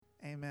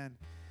Amen.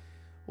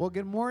 Well,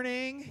 good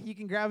morning. You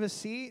can grab a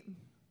seat.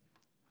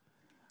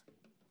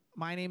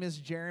 My name is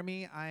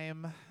Jeremy.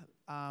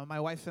 My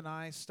wife and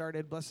I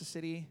started Blessed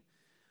City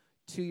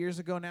 2 years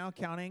ago now,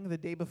 counting the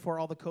day before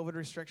all the COVID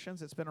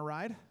restrictions. It's been a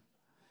ride.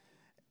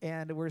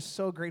 And we're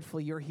so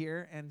grateful you're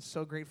here and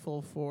so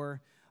grateful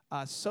for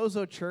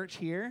Sozo Church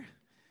here.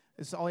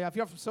 If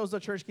you're from Sozo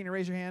Church, can you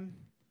raise your hand?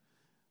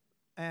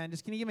 And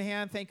just can you give them a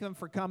hand? Thank them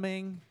for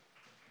coming.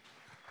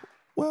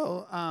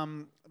 Well,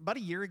 about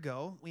a year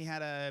ago, we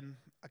had a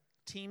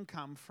team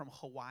come from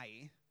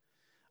Hawaii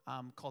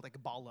called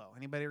Ekbalo.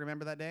 Anybody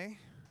remember that day?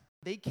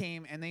 They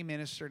came and they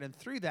ministered, and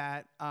through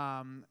that,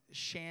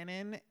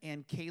 Shannon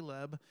and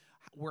Caleb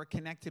were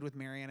connected with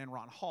Marianne and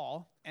Ron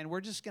Hall, and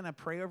we're just going to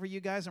pray over you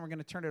guys, and we're going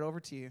to turn it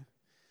over to you.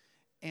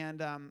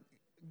 And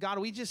God,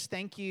 we just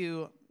thank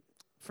you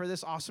for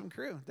this awesome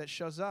crew that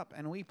shows up,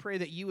 and we pray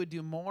that you would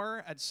do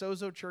more at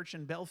Sozo Church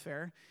in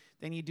Belfair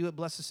than you do at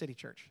Blessed City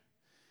Church.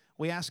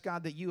 We ask,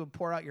 God, that you would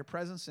pour out your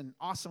presence and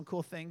awesome,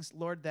 cool things,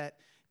 Lord, that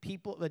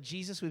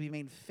Jesus would be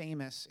made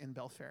famous in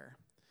Belfair.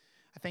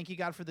 I thank you,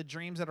 God, for the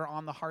dreams that are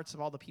on the hearts of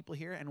all the people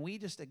here, and we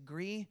just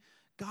agree,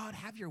 God,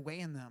 have your way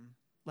in them.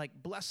 Like,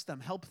 bless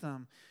them, help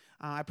them.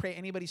 I pray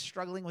anybody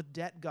struggling with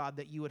debt, God,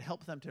 that you would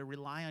help them to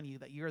rely on you,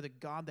 that you're the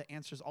God that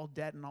answers all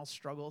debt and all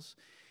struggles.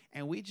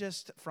 And we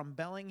just, from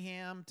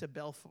Bellingham to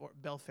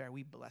Belfair,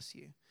 we bless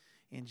you.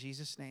 In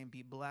Jesus' name,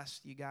 be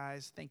blessed, you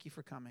guys. Thank you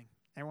for coming.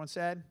 Everyone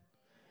said?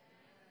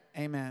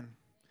 Amen.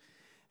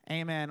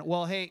 Amen.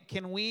 Well, hey,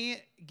 can we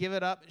give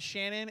it up?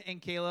 Shannon and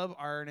Caleb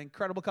are an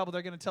incredible couple.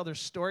 They're going to tell their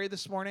story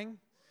this morning.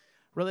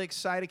 Really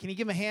excited. Can you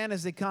give them a hand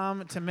as they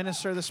come to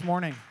minister this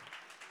morning?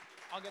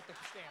 I'll get the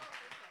stand.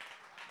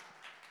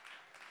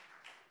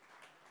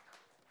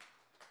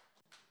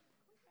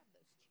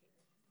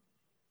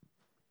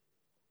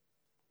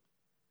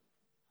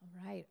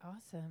 All right,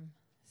 awesome.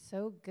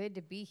 So good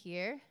to be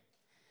here.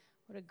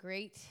 What a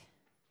great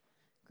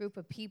group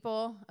of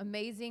people.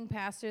 Amazing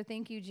pastor.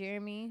 Thank you,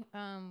 Jeremy.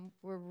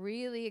 We're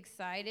really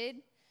excited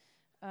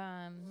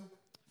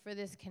for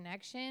this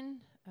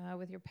connection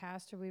with your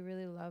pastor. We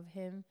really love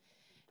him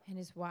and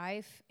his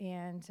wife,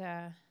 and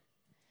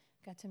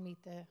got to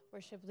meet the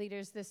worship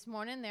leaders this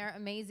morning. They're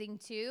amazing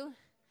too.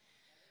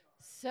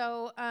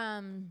 So,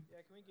 can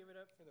we give it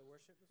up for the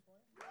worship this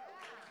morning? Yeah.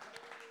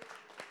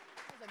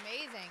 That was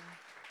amazing.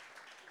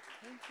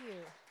 Thank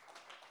you.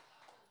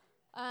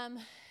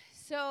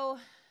 So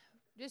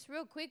just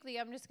real quickly,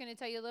 I'm just going to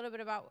tell you a little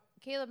bit about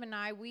Caleb and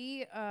I.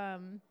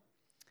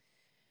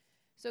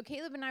 So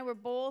Caleb and I were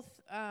both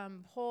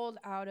pulled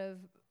out of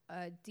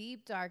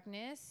deep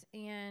darkness,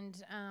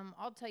 and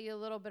I'll tell you a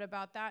little bit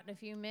about that in a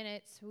few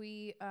minutes.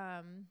 We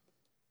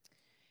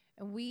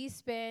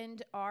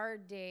spend our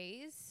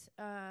days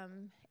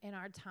and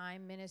our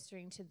time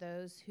ministering to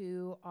those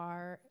who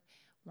are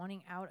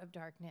wanting out of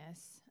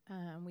darkness.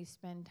 We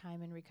spend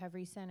time in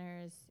recovery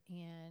centers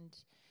and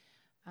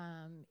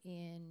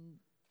in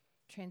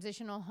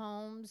transitional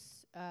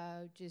homes,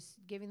 just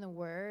giving the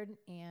word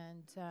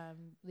and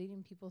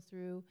leading people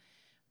through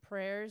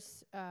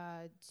prayers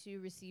to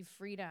receive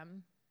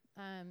freedom.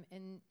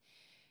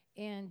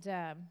 And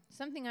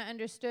something I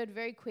understood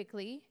very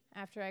quickly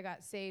after I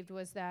got saved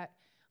was that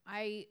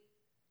I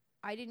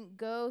didn't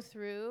go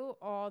through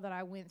all that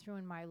I went through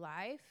in my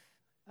life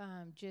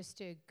just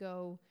to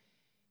go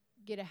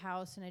get a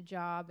house and a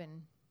job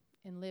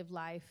and live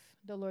life.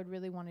 The Lord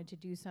really wanted to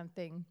do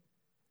something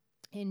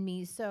in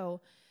me. So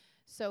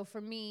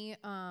for me,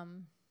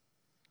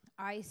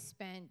 I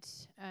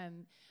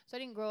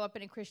didn't grow up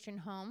in a Christian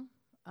home.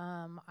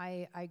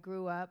 I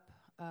grew up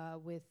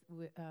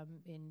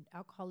in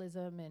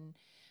alcoholism and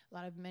a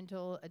lot of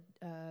mental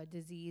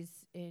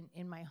disease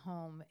in my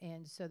home,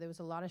 and so there was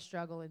a lot of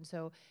struggle. And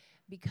so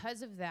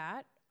because of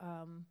that,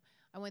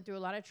 I went through a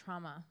lot of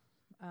trauma.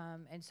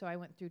 And so I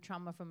went through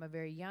trauma from a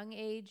very young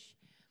age,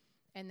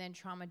 and then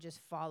trauma just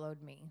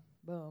followed me.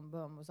 Boom,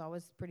 boom. It was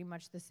always pretty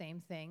much the same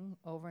thing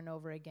over and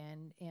over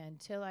again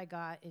until I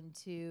got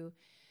into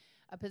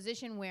a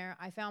position where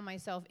I found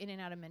myself in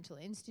and out of mental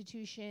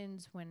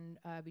institutions when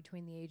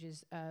between the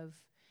ages of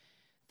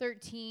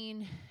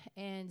 13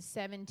 and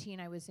 17,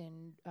 I was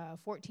in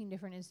 14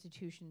 different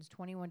institutions,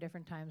 21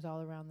 different times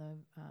all around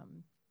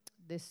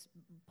this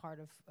part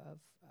of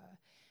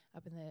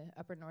up in the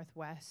upper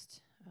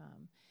Northwest.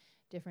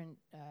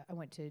 I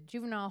went to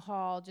juvenile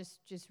hall,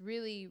 just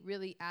really,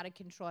 really out of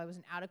control. I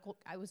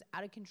was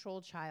out of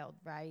control child,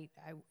 right?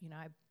 I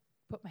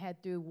put my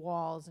head through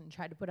walls and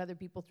tried to put other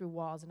people through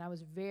walls, and I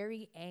was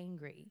very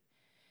angry.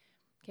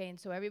 Okay, and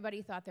so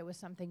everybody thought there was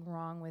something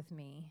wrong with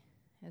me,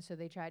 and so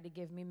they tried to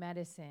give me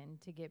medicine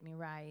to get me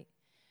right,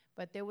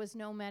 but there was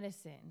no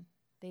medicine.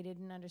 They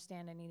didn't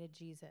understand I needed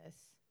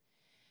Jesus,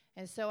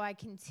 and so I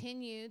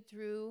continued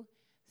through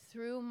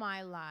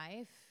my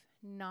life,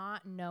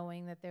 not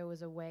knowing that there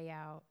was a way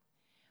out.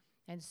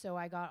 And so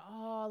I got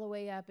all the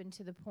way up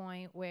into the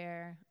point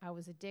where I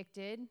was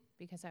addicted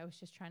because I was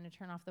just trying to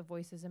turn off the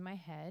voices in my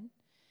head.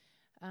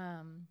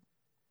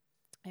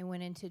 I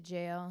went into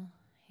jail,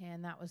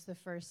 and that was the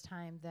first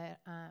time that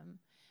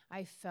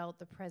I felt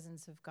the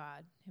presence of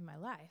God in my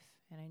life,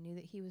 and I knew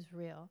that he was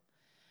real.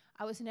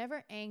 I was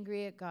never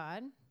angry at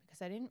God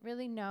because I didn't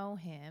really know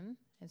him,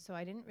 and so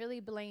I didn't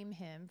really blame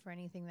him for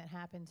anything that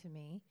happened to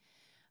me.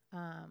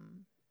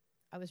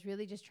 I was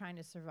really just trying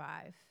to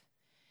survive.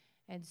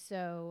 And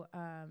so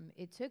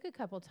it took a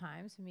couple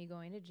times of me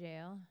going to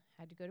jail,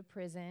 had to go to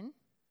prison,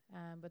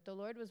 but the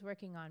Lord was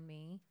working on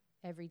me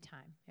every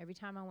time. Every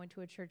time I went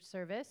to a church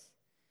service,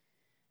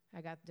 I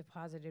got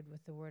deposited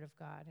with the Word of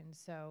God. And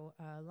so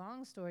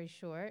long story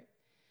short,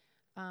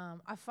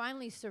 I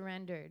finally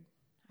surrendered.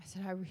 I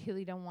said, I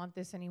really don't want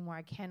this anymore.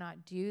 I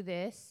cannot do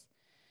this.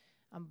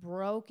 I'm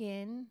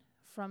broken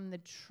from the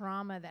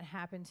trauma that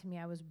happened to me.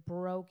 I was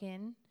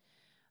broken,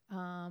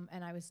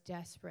 and I was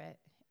desperate.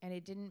 And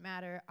it didn't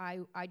matter.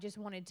 I just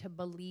wanted to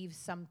believe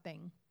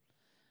something.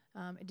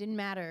 It didn't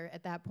matter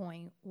at that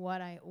point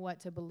what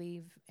to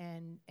believe.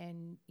 And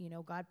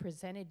God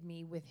presented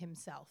me with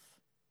himself.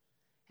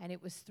 And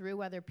it was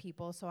through other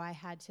people, so I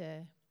had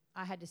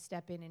to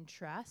step in and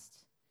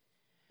trust.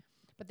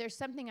 But there's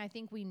something I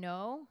think we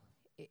know,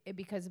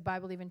 because the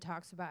Bible even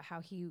talks about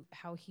how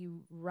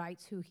he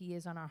writes who he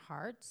is on our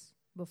hearts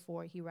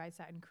before he writes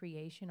that in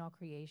creation. All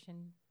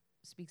creation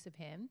speaks of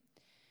him.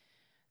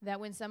 That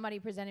when somebody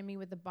presented me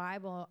with the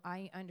Bible,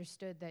 I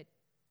understood that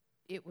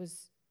it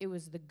was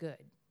the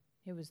good.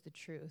 It was the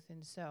truth.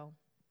 And so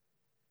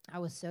I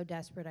was so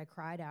desperate, I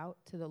cried out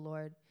to the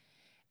Lord.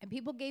 And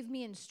people gave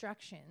me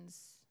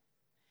instructions.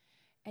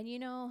 And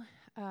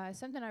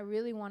something I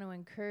really want to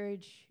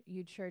encourage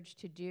you, church,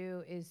 to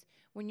do is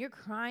when you're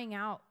crying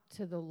out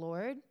to the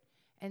Lord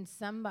and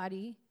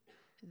somebody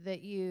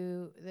that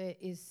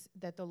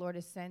the Lord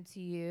has sent to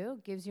you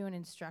gives you an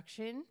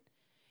instruction,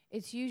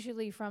 it's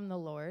usually from the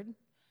Lord.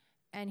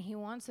 And he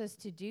wants us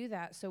to do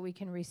that so we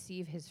can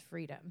receive his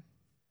freedom.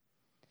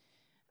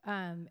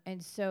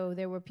 And so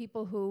there were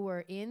people who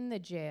were in the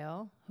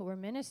jail who were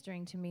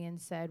ministering to me and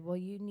said, well,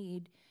 you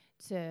need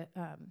to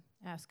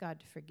ask God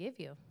to forgive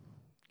you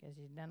because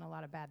you've done a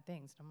lot of bad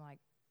things. And I'm like,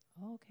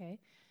 oh, okay.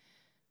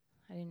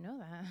 I didn't know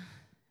that.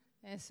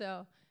 And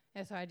so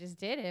I just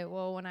did it.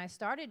 Well, when I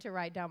started to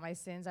write down my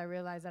sins, I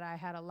realized that I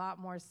had a lot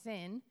more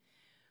sin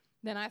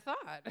than I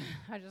thought.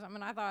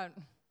 I thought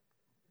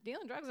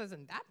dealing drugs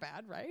isn't that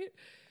bad, right?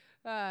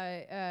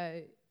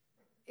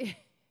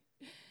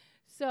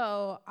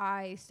 So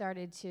I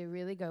started to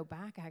really go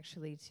back,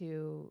 actually,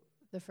 to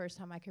the first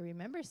time I could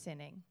remember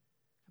sinning.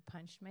 I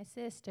punched my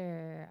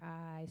sister.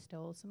 I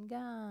stole some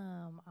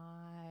gum.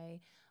 I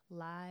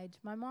lied to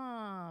my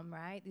mom,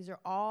 right? These are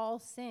all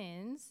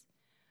sins,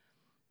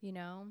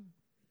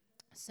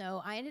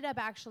 So I ended up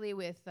actually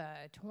with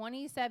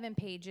 27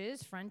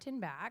 pages, front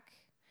and back.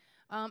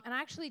 And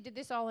I actually did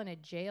this all in a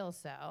jail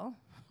cell.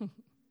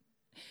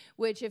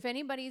 Which, if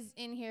anybody's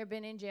in here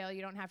been in jail,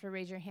 you don't have to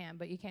raise your hand,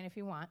 but you can if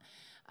you want.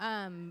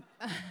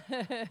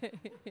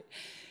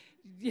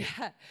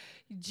 Yeah,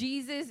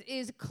 Jesus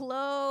is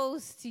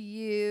close to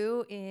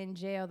you in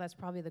jail. That's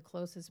probably the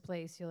closest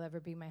place you'll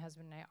ever be. My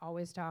husband and I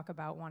always talk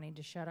about wanting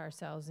to shut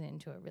ourselves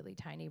into a really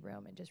tiny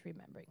room and just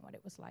remembering what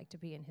it was like to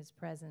be in his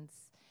presence,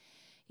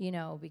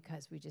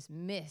 because we just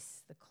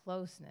miss the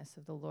closeness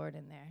of the Lord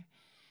in there.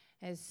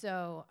 And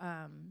so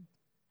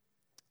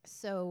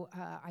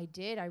I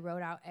did. I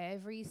wrote out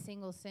every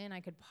single sin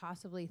I could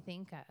possibly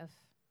think of,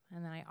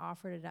 and then I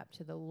offered it up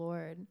to the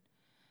Lord,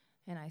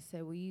 and I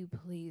said, will you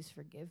please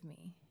forgive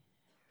me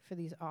for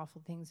these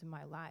awful things in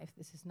my life?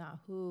 This is not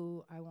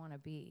who I want to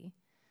be.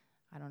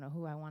 I don't know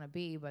who I want to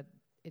be, but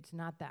it's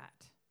not that.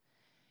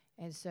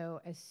 And so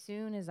as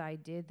soon as I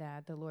did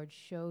that, the Lord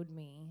showed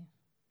me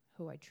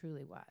who I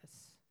truly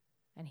was,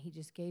 and he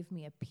just gave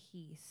me a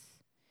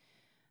peace.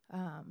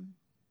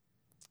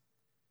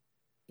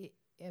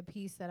 A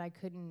peace that I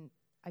couldn't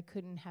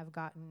have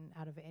gotten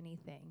out of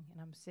anything. And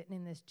I'm sitting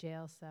in this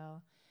jail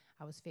cell.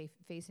 I was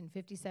facing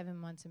 57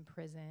 months in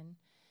prison.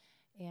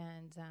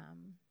 And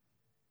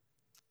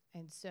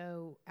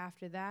so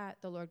after that,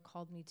 the Lord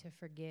called me to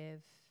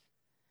forgive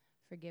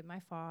my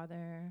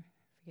father,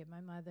 forgive my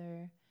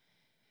mother,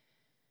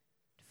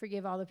 to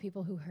forgive all the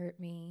people who hurt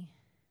me.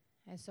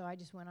 And so I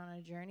just went on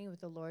a journey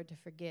with the Lord to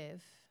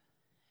forgive.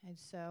 And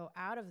so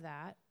out of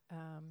that,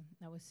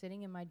 I was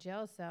sitting in my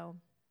jail cell,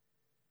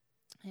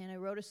 and I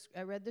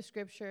read the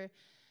scripture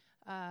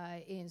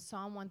in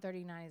Psalm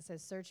 139. It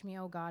says, search me,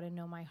 O God, and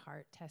know my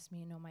heart. Test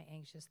me and know my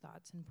anxious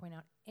thoughts, and point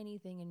out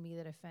anything in me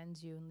that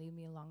offends you, and lead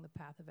me along the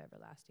path of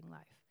everlasting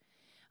life.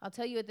 I'll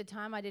tell you, at the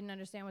time, I didn't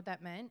understand what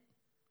that meant.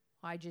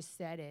 I just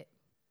said it.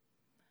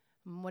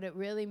 And what it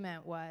really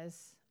meant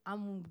was,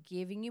 I'm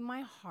giving you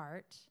my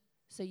heart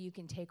so you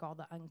can take all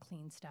the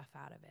unclean stuff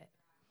out of it.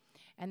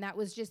 And that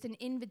was just an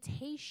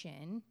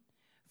invitation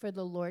for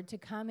the Lord to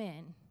come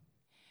in.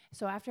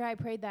 So after I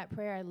prayed that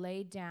prayer, I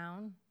laid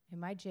down in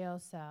my jail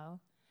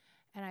cell,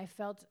 and I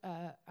felt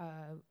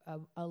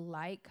a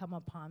light come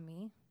upon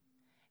me,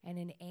 and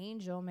an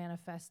angel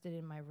manifested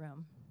in my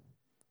room.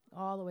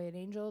 All the way, an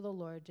angel of the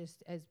Lord,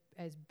 just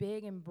as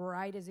big and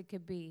bright as it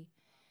could be.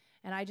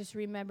 And I just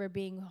remember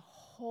being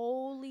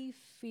wholly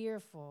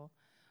fearful,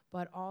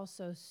 but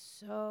also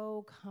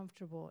so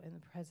comfortable in the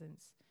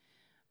presence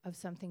of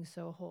something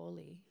so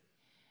holy.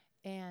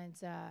 And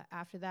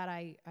after that,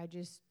 I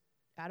just,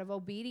 out of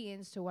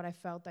obedience to what I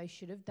felt I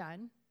should have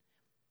done,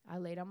 I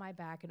laid on my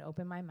back and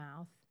opened my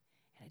mouth,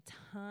 and a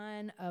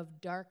ton of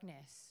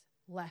darkness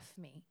left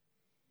me.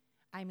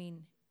 I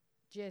mean,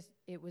 just,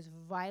 it was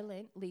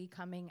violently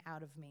coming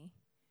out of me.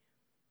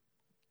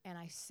 And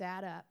I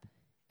sat up,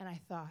 and I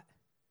thought,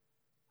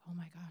 oh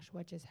my gosh,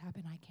 what just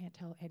happened? I can't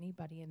tell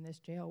anybody in this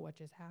jail what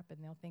just happened.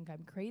 They'll think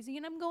I'm crazy,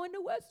 and I'm going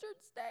to Western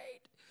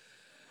State.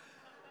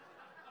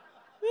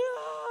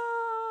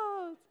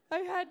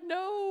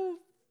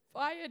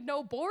 I had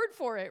no board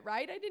for it,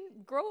 right? I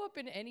didn't grow up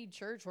in any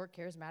church or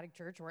charismatic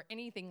church or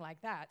anything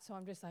like that. So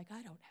I'm just like,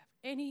 I don't have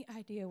any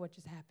idea what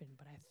just happened,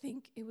 but I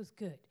think it was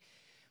good.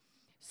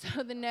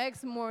 So the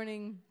next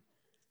morning,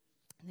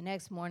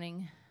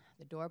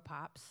 the door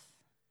pops,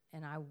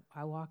 and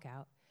I walk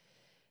out,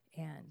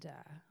 and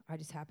I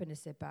just happened to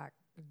sit back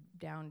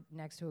down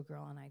next to a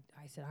girl, and I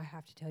said, I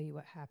have to tell you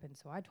what happened.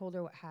 So I told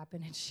her what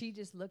happened, and she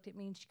just looked at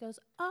me, and she goes,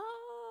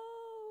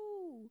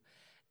 oh,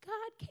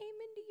 God came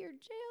into your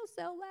jail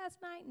cell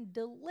last night and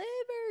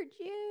delivered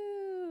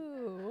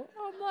you.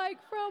 I'm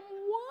like, from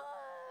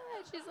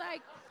what? She's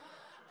like,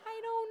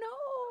 I don't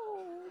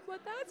know,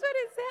 but that's what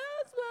it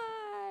sounds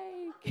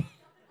like.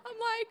 I'm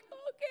like,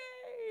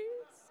 okay,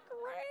 it's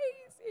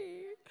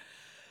crazy.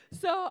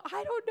 So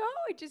I don't know.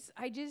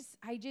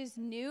 I just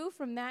knew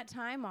from that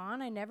time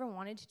on I never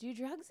wanted to do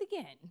drugs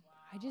again. Wow.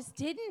 I just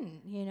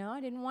didn't,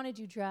 I didn't want to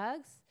do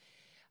drugs.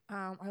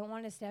 I don't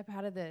want to step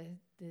out of the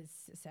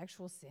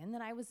sexual sin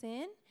that I was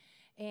in.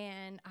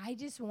 And I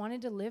just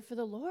wanted to live for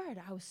the Lord.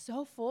 I was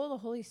so full of the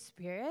Holy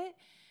Spirit.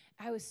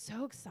 I was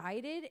so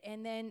excited.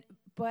 And then,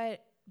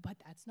 but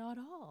that's not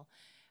all.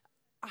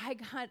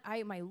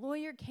 My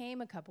lawyer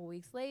came a couple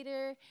weeks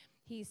later.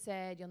 He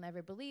said, you'll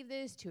never believe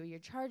this. 2 of your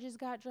charges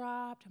got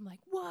dropped. I'm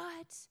like,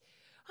 what?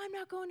 I'm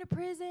not going to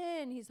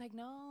prison. He's like,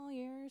 no,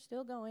 you're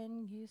still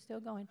going. You're still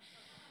going.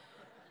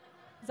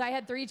 So I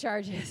had 3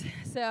 charges.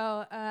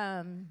 So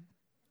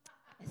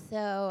 2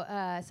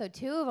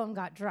 of them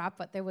got dropped,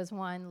 but there was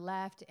 1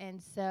 left.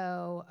 And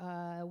so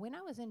when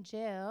I was in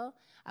jail,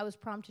 I was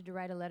prompted to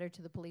write a letter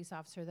to the police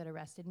officer that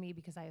arrested me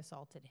because I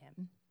assaulted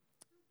him.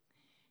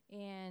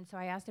 And so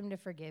I asked him to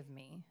forgive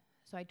me.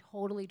 So I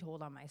totally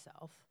told on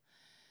myself.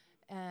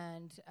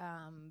 And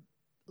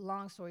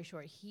long story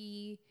short,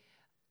 he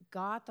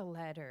got the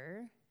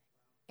letter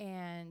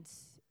and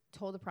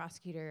told the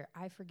prosecutor,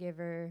 I forgive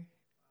her.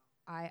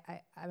 I'm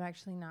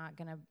actually not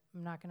gonna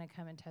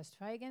come and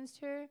testify against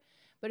her.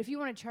 But if you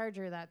want to charge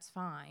her, that's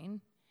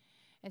fine.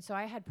 And so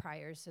I had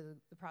priors, so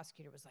the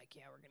prosecutor was like,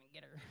 yeah, we're going to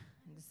get her.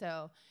 And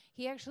so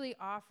he actually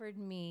offered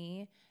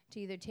me to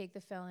either take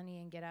the felony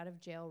and get out of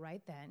jail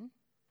right then,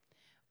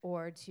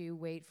 or to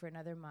wait for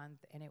another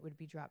month and it would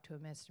be dropped to a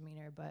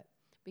misdemeanor. But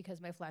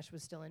because my flesh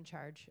was still in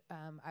charge,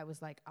 I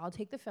was like, I'll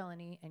take the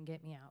felony and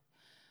get me out.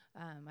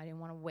 I didn't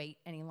want to wait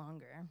any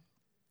longer.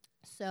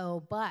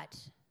 So, but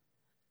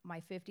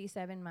my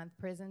 57-month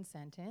prison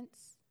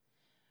sentence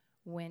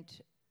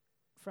went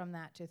from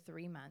that to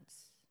 3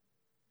 months.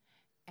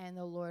 And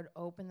the Lord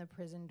opened the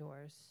prison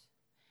doors,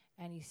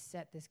 and he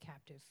set this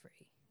captive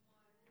free.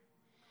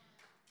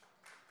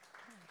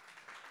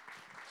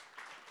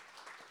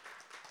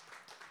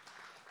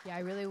 Yeah, I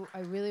really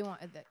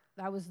wanted that.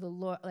 That was the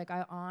Lord. Like,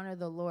 I honor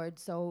the Lord.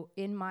 So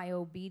in my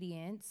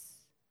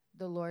obedience,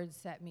 the Lord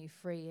set me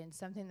free. And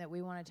something that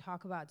we want to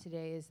talk about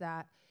today is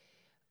that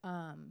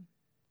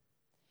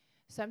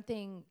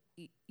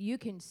you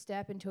can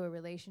step into a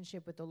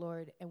relationship with the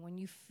Lord, and when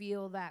you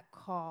feel that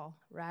call,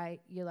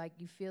 right,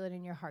 you feel it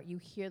in your heart. You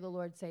hear the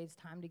Lord say it's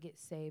time to get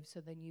saved.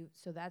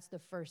 So that's the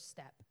first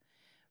step,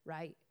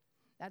 right?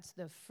 That's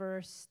the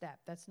first step.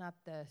 That's not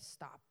the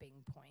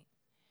stopping point.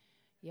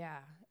 Yeah.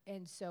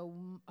 And so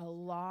a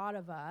lot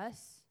of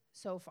us,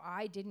 so if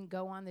I didn't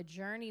go on the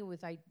journey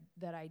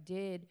that I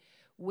did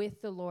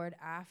with the Lord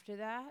after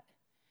that,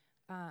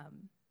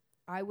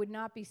 I would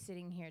not be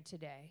sitting here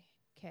today.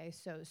 Okay,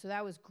 so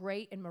that was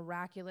great and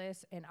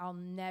miraculous, and I'll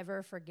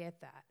never forget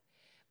that.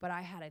 But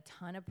I had a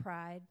ton of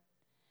pride.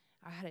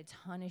 I had a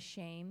ton of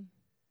shame.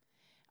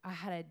 I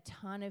had a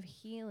ton of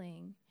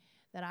healing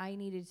that I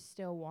needed to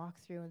still walk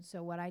through. And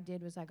so what I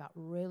did was I got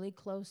really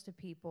close to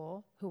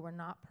people who were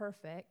not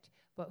perfect,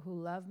 but who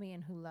loved me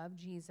and who loved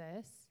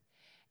Jesus,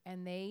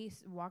 and they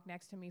walked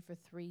next to me for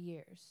 3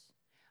 years.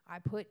 I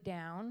put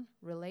down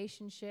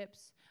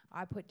relationships,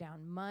 I put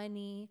down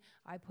money,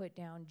 I put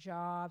down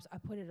jobs, I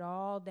put it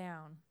all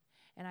down.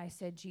 And I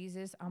said,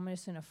 Jesus, I'm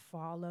just going to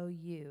follow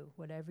you,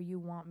 whatever you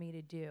want me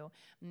to do.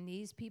 And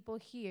these people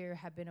here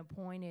have been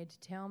appointed to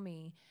tell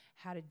me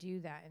how to do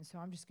that. And so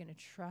I'm just going to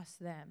trust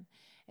them.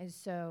 And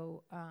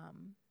so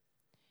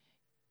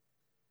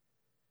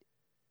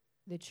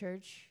the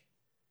church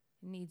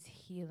needs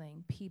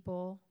healing.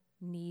 People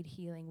need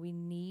healing. We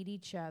need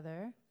each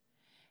other,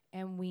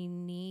 and we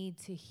need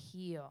to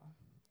heal.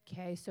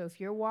 Okay, so if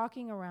you're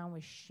walking around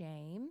with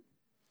shame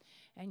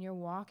and you're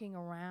walking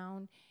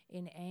around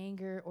in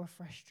anger or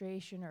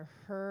frustration or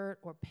hurt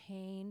or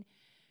pain,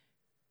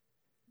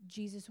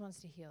 Jesus wants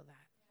to heal that.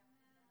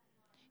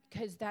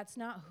 Because that's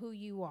not who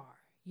you are.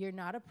 You're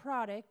not a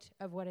product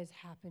of what has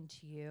happened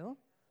to you.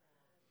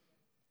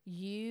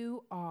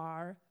 You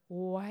are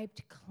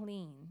wiped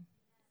clean,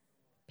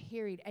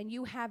 period. And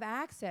you have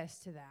access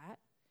to that.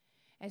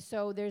 And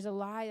so there's a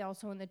lie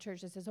also in the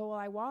church that says, oh, well,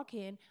 I walk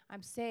in,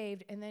 I'm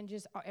saved, and then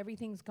just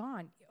everything's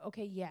gone.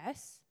 Okay,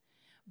 yes,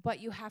 but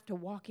you have to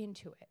walk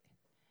into it.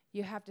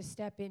 You have to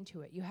step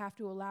into it. You have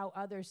to allow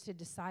others to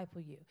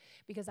disciple you.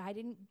 Because I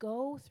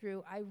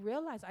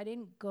realized I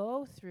didn't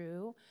go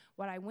through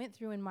what I went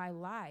through in my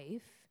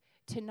life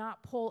to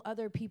not pull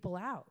other people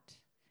out.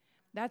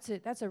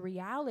 That's a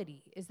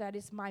reality, is that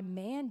it's my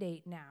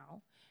mandate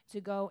now to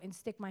go and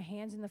stick my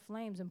hands in the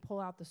flames and pull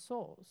out the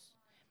souls,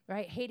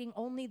 right? Hating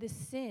only the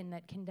sin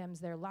that condemns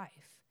their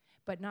life,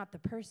 but not the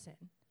person.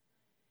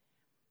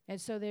 And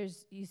so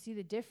you see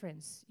the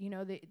difference. You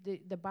know,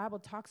 the Bible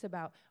talks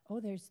about,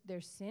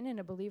 there's sin in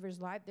a believer's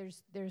life.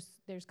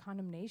 There's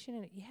condemnation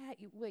in it. Yeah,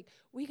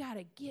 we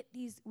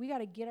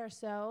gotta get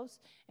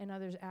ourselves and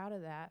others out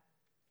of that,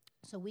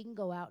 so we can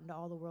go out into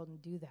all the world and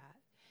do that.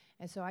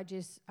 And so I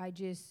just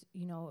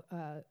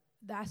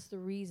that's the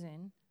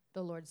reason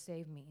the Lord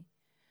saved me,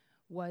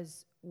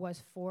 was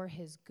for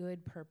his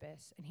good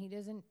purpose. And he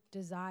doesn't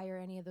desire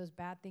any of those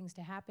bad things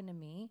to happen to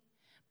me,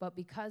 but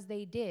because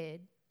they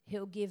did,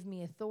 he'll give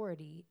me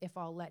authority if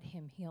I'll let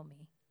him heal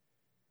me.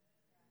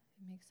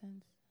 That makes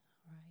sense?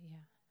 All right, yeah.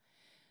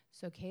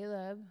 So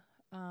Caleb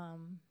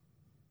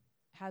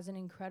has an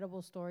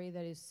incredible story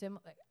that is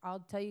similar. I'll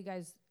tell you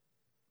guys,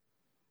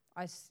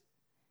 I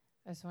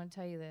just want to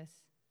tell you this.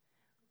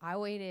 I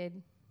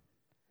waited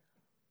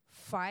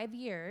 5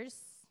 years,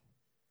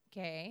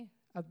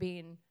 of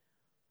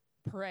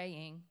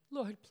praying,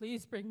 Lord,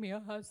 please bring me a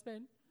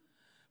husband.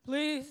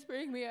 Please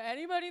bring me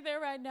anybody there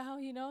right now,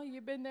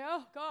 you've been there.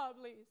 Oh, God,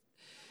 please.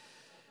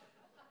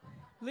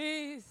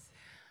 Please.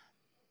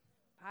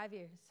 5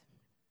 years.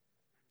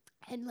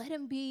 And let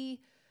him be,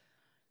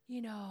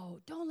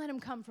 don't let him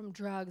come from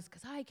drugs,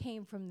 because I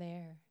came from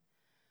there.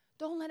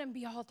 Don't let him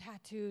be all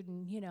tattooed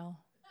and,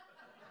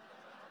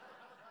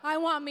 I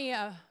want me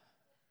a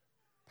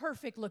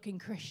perfect-looking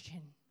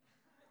Christian.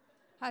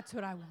 That's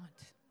what I want.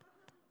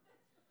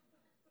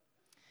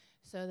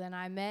 So then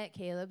I met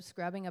Caleb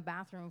scrubbing a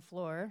bathroom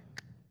floor,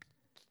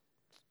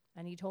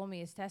 and he told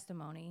me his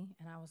testimony,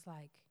 and I was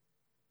like,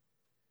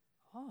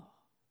 oh,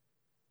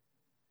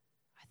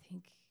 I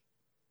think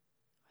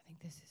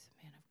this is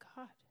a man of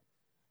God.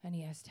 And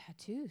he has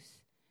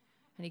tattoos,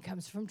 and he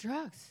comes from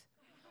drugs.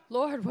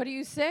 Lord, what are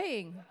you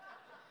saying?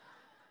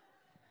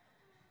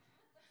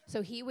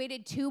 So he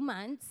waited 2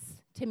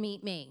 months to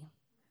meet me.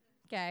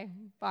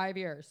 5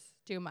 years,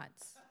 2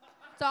 months.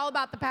 It's all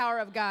about the power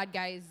of God,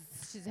 guys.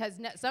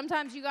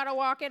 Sometimes you got to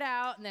walk it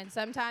out, and then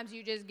sometimes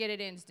you just get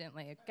it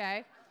instantly,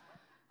 okay?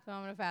 So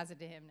I'm going to pass it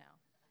to him now.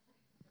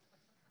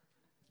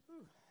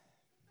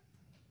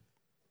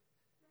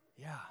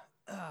 Yeah.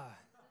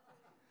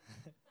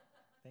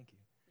 Thank you.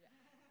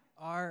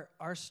 Yeah.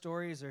 Our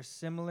stories are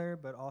similar,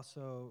 but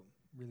also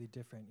really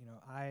different.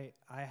 I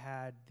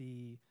had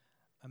the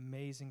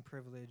amazing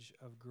privilege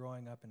of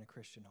growing up in a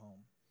Christian home.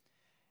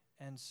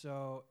 And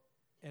so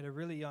at a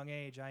really young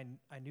age, I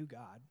knew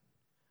God.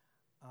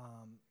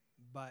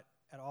 But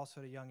at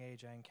a young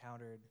age, I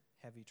encountered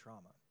heavy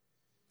trauma.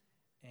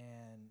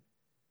 And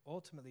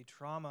ultimately,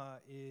 trauma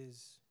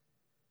is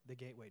the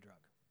gateway drug.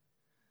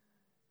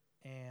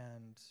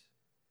 And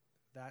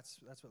that's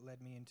what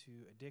led me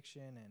into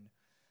addiction and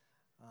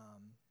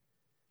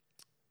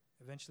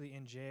eventually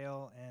in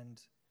jail.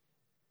 And,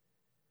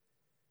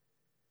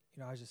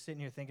 I was just sitting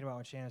here thinking about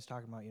when Shannon's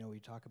talking about, we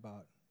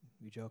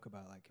joke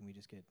about, like, can we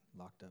just get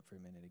locked up for a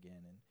minute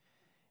again?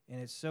 And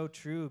it's so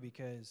true,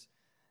 because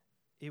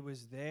it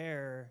was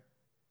there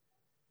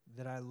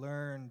that I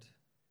learned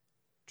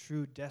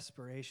true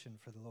desperation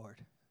for the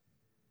Lord.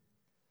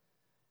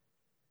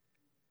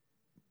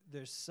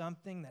 There's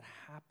something that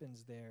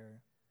happens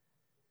there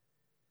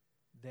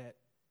that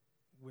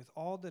with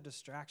all the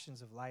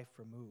distractions of life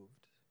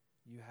removed,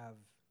 you have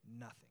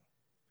nothing.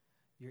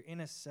 You're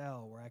in a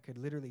cell where I could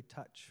literally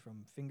touch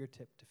from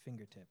fingertip to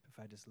fingertip if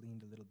I just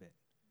leaned a little bit.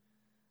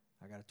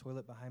 I got a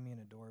toilet behind me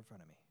and a door in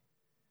front of me.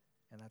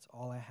 And that's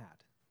all I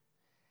had.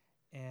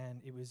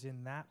 And it was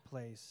in that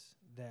place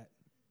that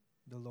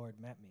the Lord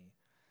met me.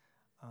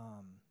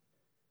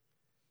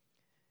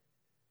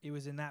 It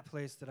was in that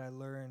place that I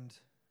learned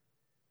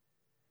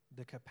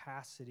the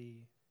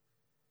capacity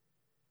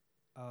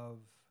of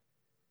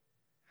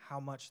how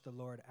much the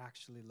Lord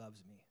actually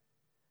loves me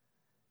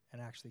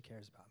and actually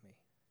cares about me.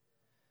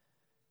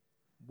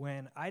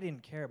 When I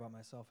didn't care about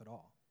myself at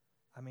all.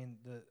 I mean,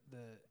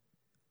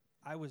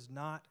 I was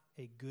not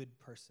a good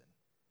person.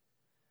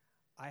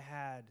 I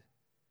had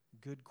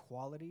good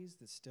qualities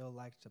that still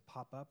liked to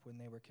pop up when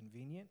they were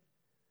convenient.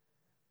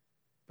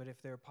 But if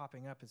they were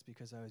popping up, it's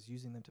because I was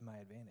using them to my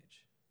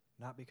advantage,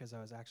 not because I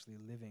was actually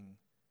living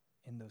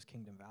in those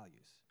kingdom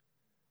values,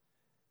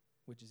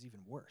 which is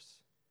even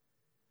worse.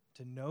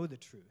 To know the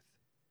truth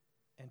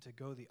and to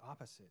go the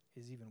opposite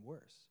is even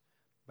worse.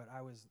 But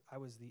I was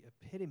the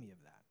epitome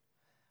of that.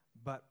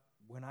 But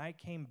when I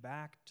came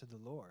back to the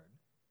Lord,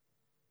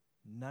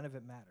 none of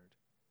it mattered.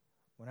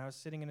 When I was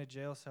sitting in a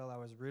jail cell, I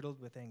was riddled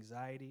with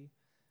anxiety,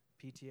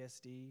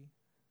 PTSD,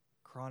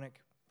 chronic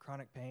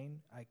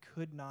pain. I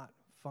could not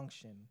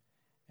function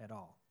at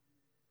all.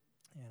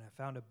 And I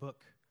found a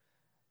book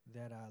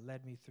that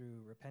led me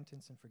through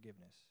repentance and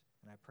forgiveness.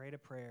 And I prayed a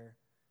prayer,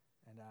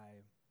 and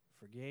I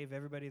forgave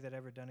everybody that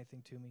ever done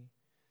anything to me.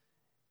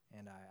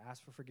 And I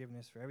asked for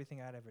forgiveness for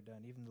everything I'd ever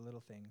done, even the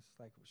little things,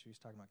 like she was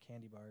talking about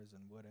candy bars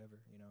and whatever,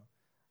 you know.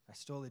 I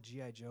stole a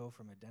G.I. Joe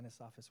from a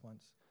dentist's office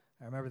once.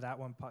 I remember that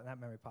that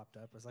memory popped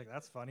up. I was like,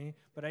 that's funny,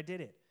 but I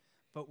did it.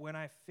 But when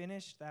I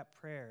finished that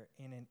prayer,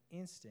 in an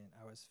instant,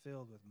 I was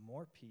filled with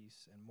more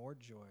peace and more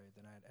joy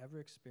than I had ever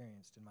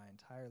experienced in my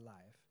entire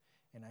life.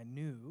 And I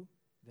knew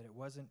that it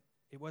wasn't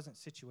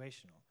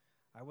situational.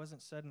 I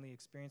wasn't suddenly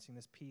experiencing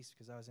this peace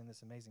because I was in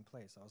this amazing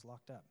place. I was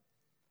locked up.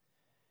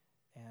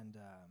 And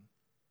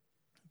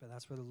but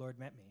that's where the Lord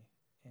met me.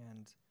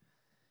 And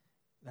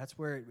that's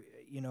where,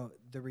 you know,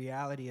 the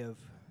reality of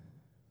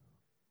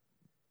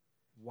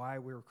why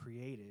we were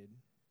created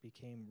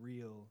became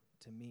real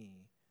to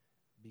me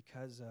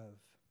because of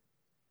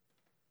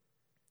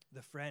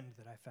the friend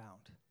that I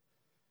found.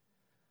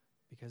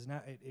 Because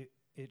now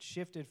it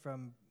shifted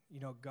from, you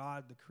know,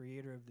 God, the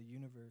creator of the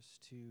universe,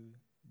 to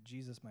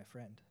Jesus, my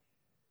friend,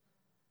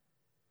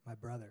 my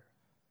brother,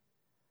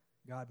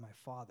 God, my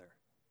Father,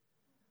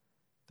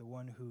 the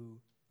one who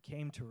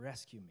came to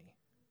rescue me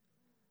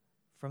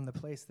from the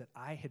place that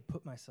I had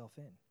put myself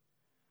in,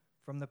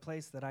 from the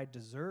place that I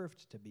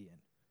deserved to be in.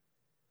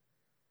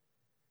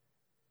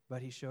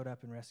 But he showed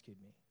up and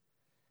rescued me.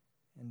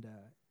 And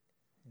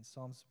in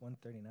Psalms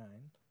 139, can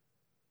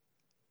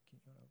you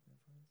want to open it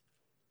for me?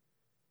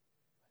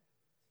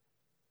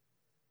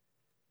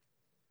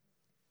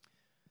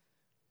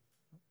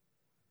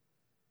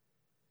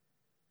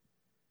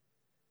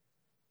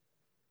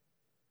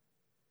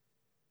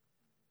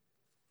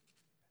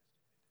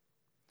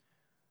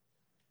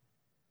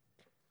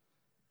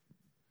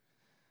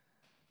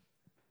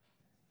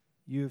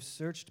 You have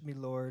searched me,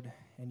 Lord,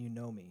 and you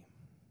know me.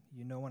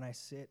 You know when I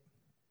sit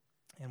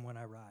and when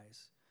I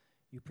rise.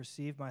 You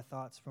perceive my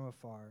thoughts from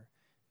afar.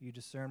 You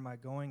discern my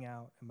going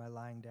out and my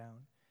lying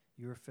down.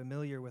 You are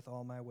familiar with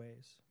all my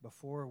ways.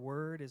 Before a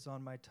word is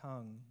on my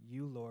tongue,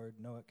 you, Lord,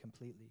 know it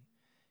completely.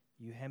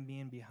 You hem me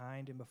in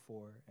behind and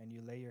before, and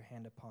you lay your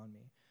hand upon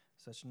me.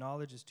 Such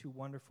knowledge is too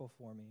wonderful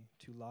for me,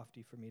 too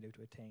lofty for me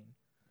to attain.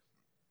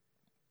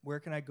 Where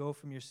can I go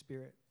from your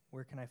spirit?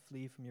 Where can I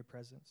flee from your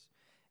presence?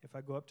 If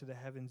I go up to the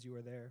heavens, you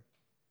are there.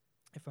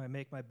 If I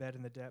make my bed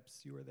in the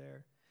depths, you are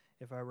there.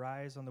 If I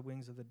rise on the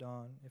wings of the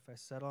dawn, if I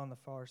settle on the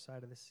far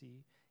side of the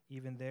sea,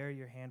 even there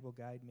your hand will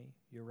guide me,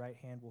 your right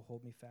hand will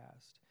hold me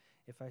fast.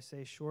 If I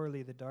say,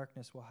 surely the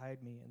darkness will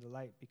hide me, and the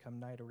light become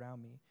night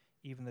around me,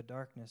 even the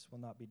darkness will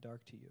not be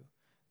dark to you.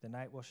 The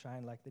night will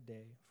shine like the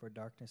day, for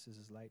darkness is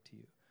as light to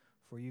you.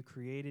 For you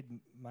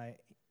created my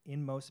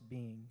inmost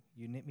being,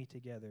 you knit me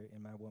together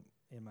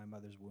in my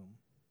mother's womb.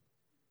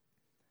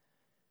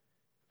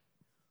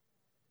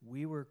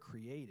 We were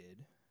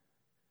created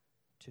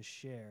to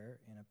share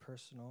in a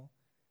personal,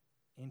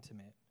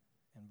 intimate,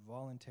 and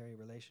voluntary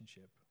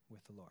relationship with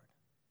the Lord.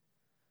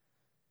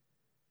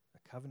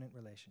 A covenant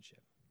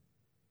relationship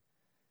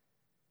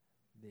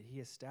that he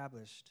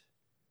established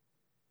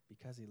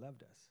because he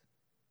loved us,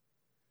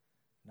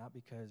 not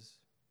because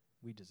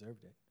we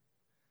deserved it,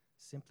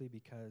 simply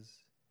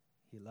because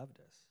he loved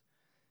us.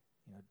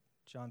 You know,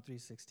 John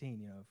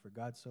 3:16, for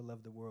God so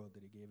loved the world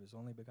that he gave his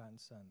only begotten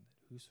Son,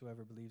 that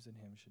whosoever believes in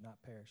him should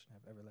not perish and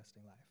have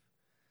everlasting life.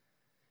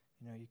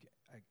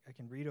 I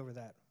can read over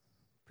that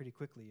pretty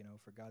quickly,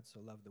 for God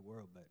so loved the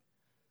world, but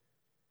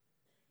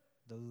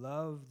the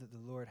love that the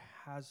Lord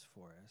has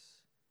for us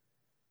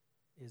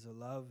is a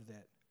love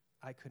that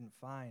I couldn't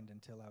find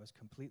until I was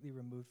completely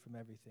removed from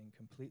everything,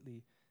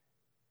 completely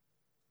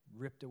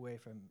ripped away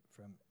from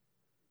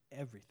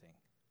everything,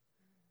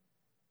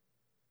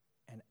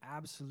 and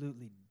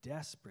absolutely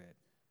desperate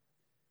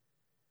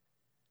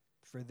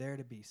for there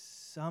to be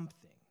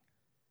something,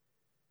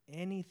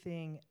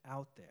 anything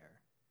out there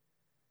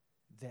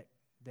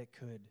that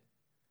could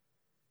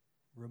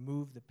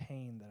remove the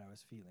pain that I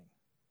was feeling.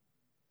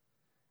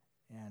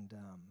 And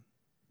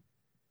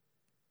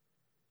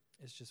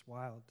it's just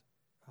wild.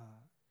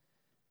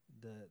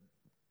 The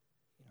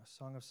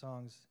Song of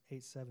Songs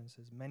 8:7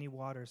 says, many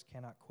waters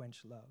cannot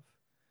quench love.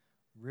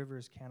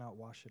 Rivers cannot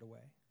wash it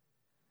away.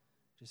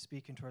 Just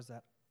speaking towards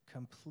that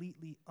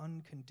completely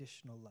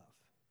unconditional love.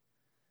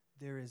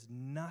 There is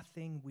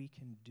nothing we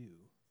can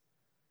do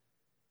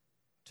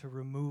to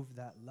remove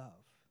that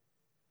love.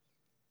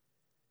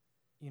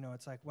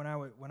 It's like when I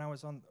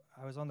was on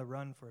the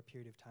run for a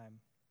period of time,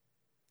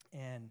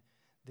 and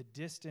the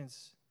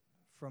distance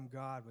from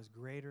God was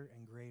greater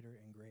and greater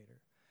and greater.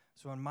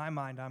 So in my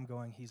mind, I'm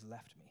going, he's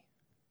left me.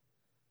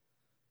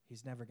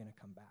 He's never going to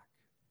come back.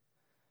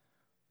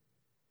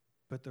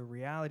 But the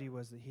reality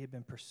was that he had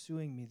been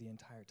pursuing me the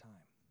entire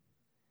time.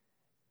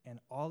 And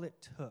all it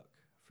took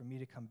for me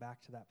to come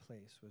back to that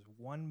place was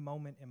one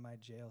moment in my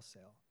jail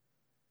cell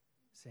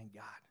saying,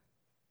 God,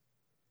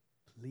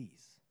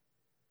 please,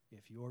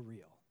 if you're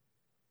real,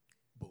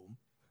 boom.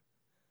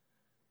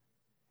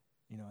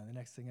 You know, and the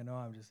next thing I know,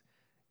 I'm just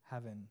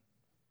having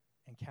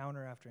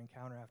encounter after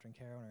encounter after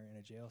encounter in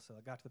a jail cell.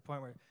 It got to the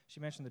point where she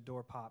mentioned the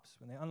door pops.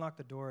 When they unlock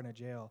the door in a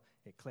jail,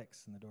 it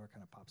clicks and the door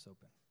kind of pops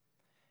open.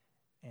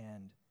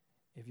 And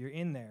if you're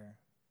in there,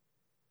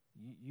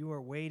 you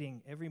are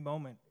waiting. Every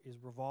moment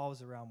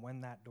revolves around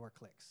when that door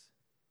clicks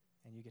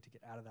and you get to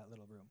get out of that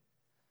little room.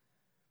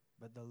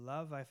 But the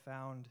love I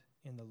found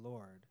in the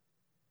Lord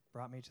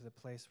brought me to the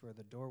place where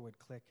the door would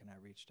click and I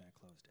reached and I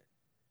closed it.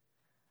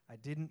 I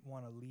didn't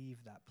want to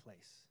leave that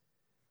place.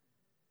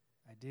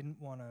 I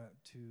didn't want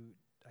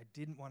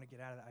to get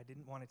out of that. I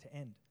didn't want it to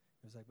end.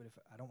 It was like, but if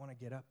I don't want to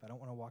get up, I don't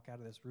want to walk out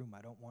of this room.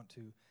 I don't want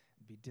to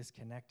be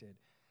disconnected.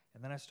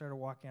 And then I started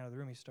walking out of the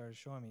room. He started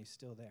showing me he's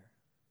still there.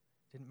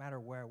 Didn't matter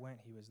where I went,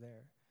 he was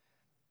there.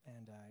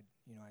 And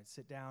I'd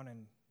sit down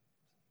and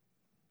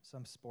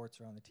some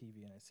sports are on the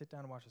TV, and I'd sit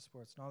down and watch the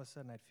sports, and all of a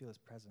sudden I'd feel his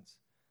presence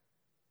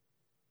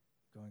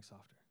going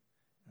softer.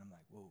 And I'm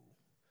like, whoa,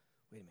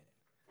 wait a minute.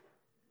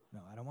 No,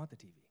 I don't want the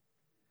TV.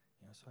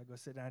 So I go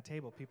sit down at a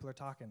table. People are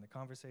talking. The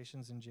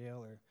conversations in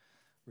jail are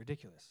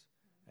ridiculous.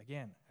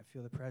 Again, I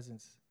feel the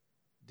presence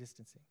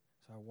distancing.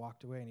 So I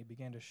walked away, and he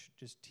began to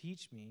just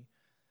teach me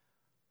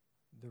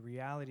the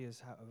reality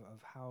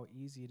of how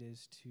easy it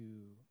is to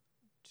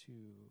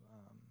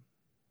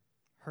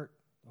hurt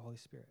the Holy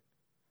Spirit.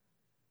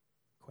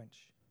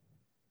 Quench.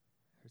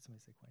 I heard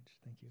somebody say quench.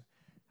 Thank you.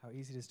 How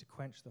easy it is to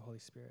quench the Holy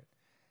Spirit.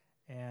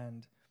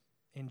 And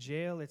in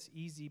jail, it's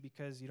easy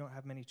because you don't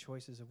have many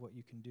choices of what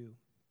you can do.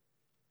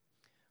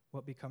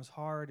 What becomes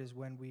hard is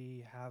when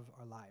we have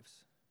our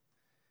lives.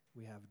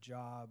 We have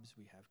jobs,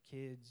 we have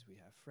kids, we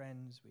have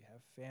friends, we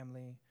have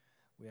family,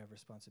 we have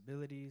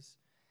responsibilities.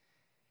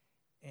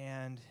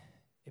 And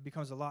it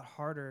becomes a lot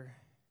harder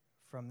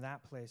from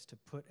that place to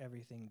put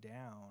everything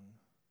down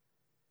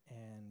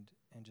and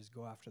just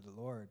go after the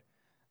Lord.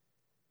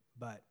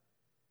 But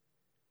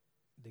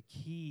the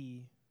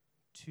key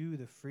to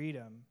the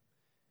freedom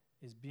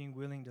is being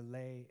willing to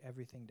lay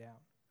everything down.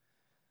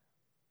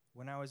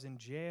 When I was in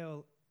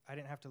jail, I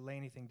didn't have to lay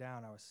anything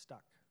down. I was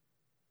stuck.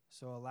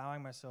 So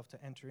allowing myself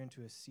to enter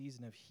into a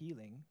season of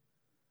healing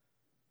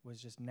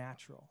was just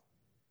natural.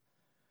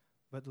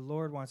 But the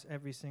Lord wants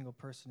every single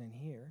person in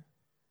here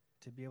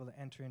to be able to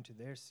enter into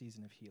their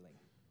season of healing.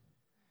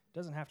 It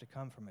doesn't have to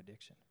come from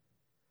addiction.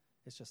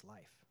 It's just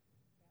life.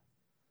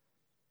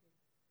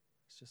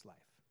 It's just life.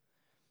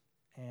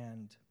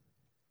 And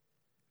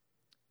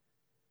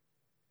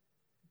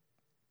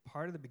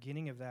part of the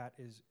beginning of that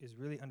is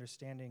really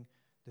understanding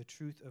the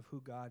truth of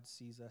who God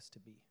sees us to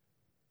be.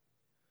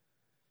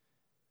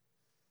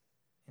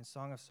 In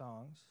Song of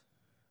Songs,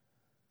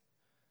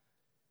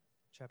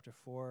 chapter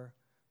 4,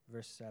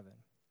 verse 7.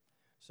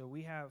 So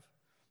we have,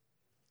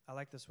 I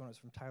like this one, it's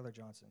from Tyler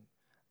Johnson.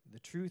 The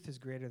truth is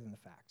greater than the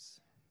facts.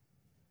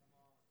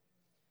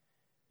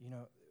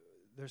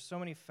 There's so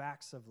many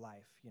facts of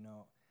life,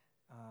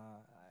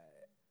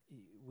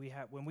 we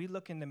have, when we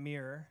look in the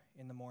mirror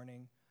in the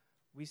morning,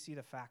 we see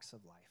the facts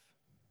of life.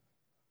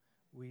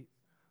 We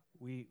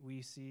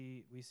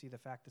see the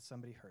fact that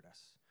somebody hurt us.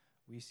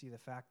 We see the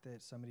fact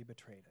that somebody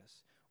betrayed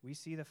us. We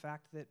see the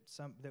fact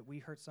that we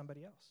hurt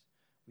somebody else.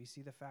 We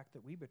see the fact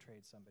that we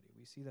betrayed somebody.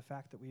 We see the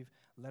fact that we've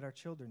let our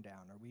children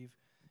down, or we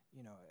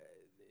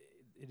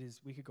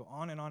could go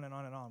on and on and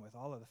on and on with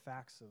all of the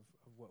facts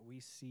of what we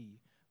see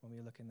when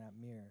we look in that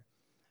mirror.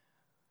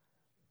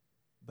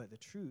 But the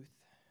truth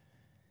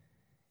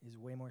is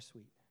way more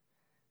sweet,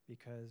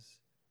 because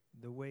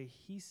the way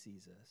he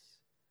sees us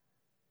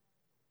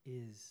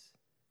is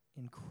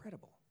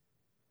incredible.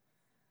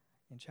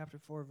 In chapter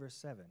 4, verse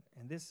 7.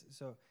 And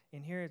so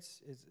in here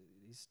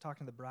he's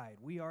talking to the bride.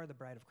 We are the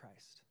bride of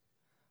Christ.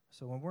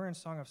 So when we're in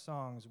Song of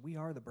Songs, we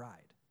are the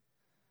bride.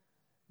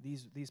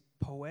 These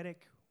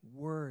poetic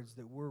words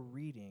that we're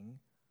reading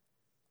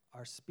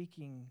are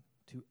speaking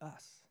to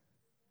us.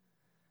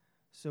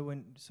 So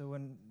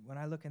when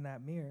I look in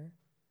that mirror,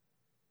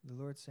 the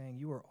Lord's saying,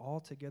 you are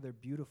altogether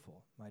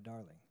beautiful, my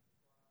darling.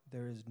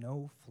 There is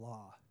no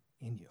flaw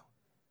in you.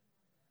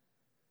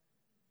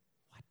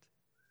 What?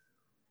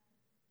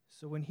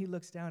 So when he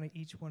looks down at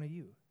each one of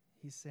you,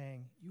 he's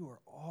saying, you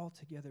are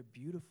altogether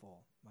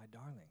beautiful, my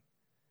darling.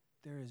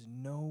 There is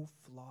no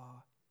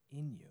flaw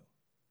in you.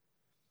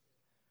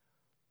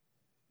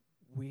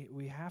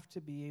 We have to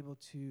be able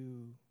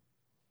to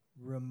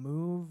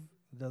remove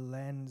the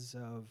lens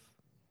of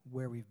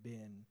where we've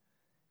been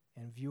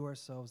and view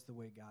ourselves the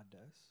way God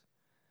does.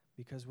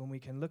 Because when we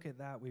can look at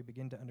that, we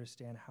begin to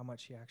understand how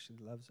much he actually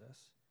loves us.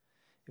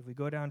 If we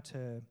go down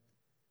to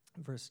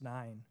verse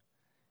 9,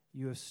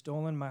 you have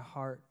stolen my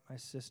heart, my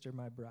sister,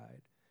 my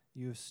bride.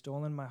 You have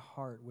stolen my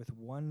heart with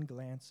one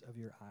glance of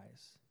your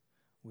eyes,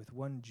 with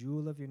one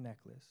jewel of your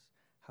necklace.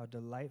 How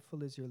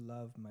delightful is your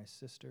love, my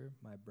sister,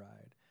 my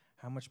bride.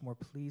 How much more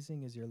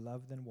pleasing is your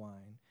love than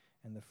wine,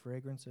 and the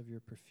fragrance of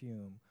your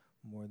perfume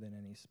more than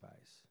any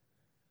spice.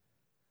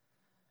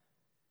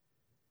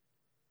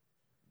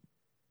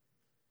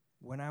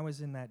 When I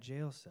was in that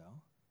jail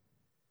cell,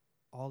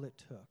 all it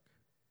took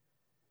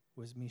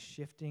was me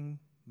shifting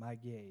my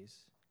gaze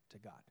to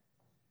God.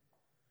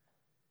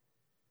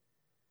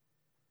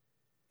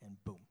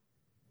 And boom,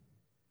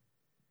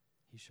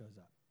 he shows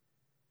up.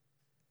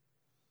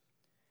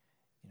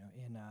 You know,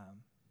 in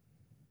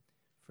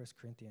 1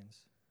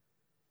 Corinthians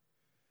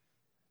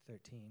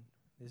 13,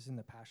 this is in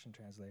the Passion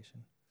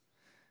Translation.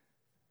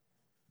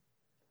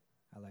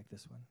 I like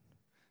this one.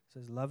 It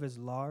says, love is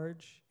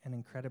large and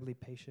incredibly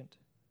patient.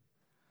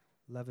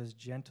 Love is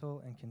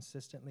gentle and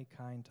consistently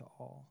kind to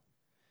all.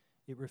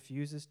 It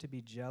refuses to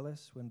be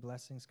jealous when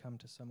blessings come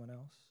to someone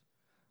else.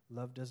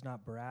 Love does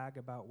not brag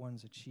about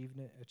one's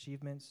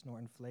achievements nor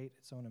inflate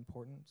its own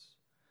importance.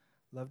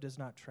 Love does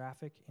not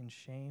traffic in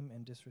shame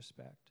and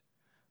disrespect,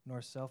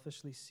 nor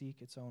selfishly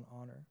seek its own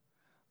honor.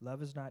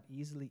 Love is not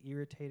easily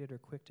irritated or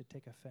quick to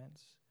take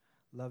offense.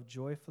 Love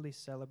joyfully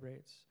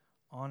celebrates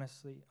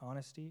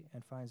honesty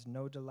and finds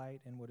no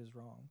delight in what is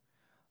wrong.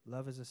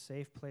 Love is a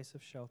safe place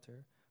of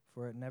shelter,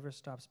 for it never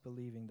stops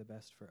believing the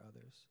best for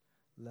others.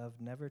 Love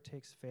never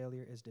takes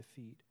failure as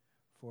defeat,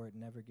 for it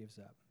never gives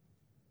up.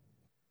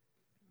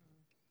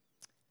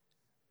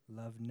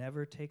 Love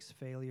never takes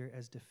failure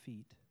as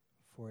defeat,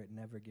 for it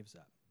never gives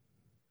up.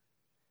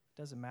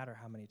 It doesn't matter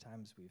how many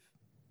times we've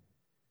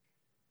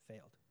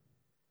failed.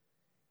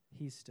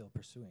 He's still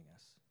pursuing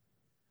us.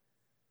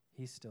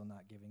 He's still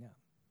not giving up.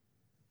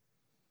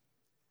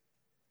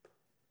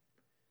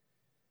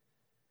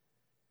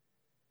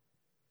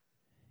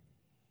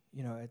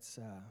 You know, it's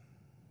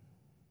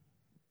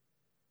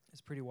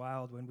pretty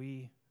wild. When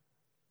we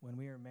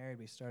were married,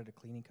 we started a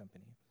cleaning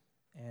company.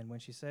 And when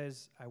she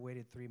says I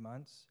waited 3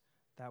 months,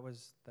 that I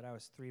was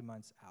 3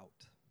 months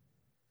out.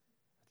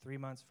 3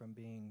 months from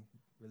being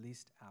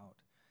released out.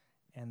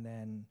 And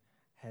then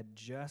had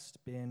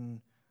just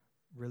been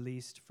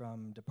released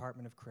from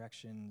Department of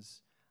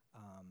Corrections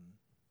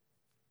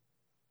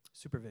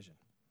supervision.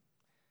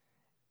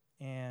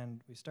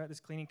 And we start this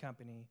cleaning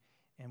company,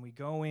 and we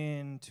go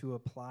in to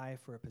apply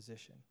for a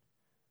position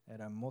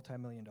at a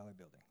multi-million-dollar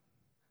building.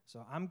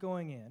 So I'm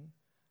going in,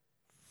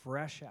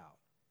 fresh out,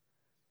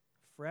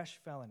 fresh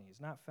felonies,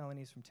 not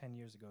felonies from 10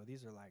 years ago.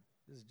 This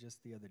is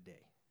just the other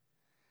day.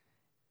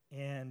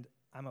 And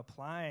I'm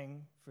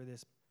applying for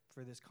this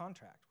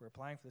contract. We're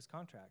applying for this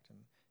contract, and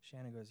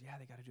Shannon goes, yeah,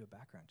 they got to do a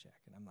background check.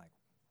 And I'm like,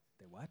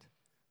 they what?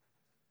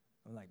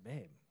 I'm like,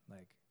 babe,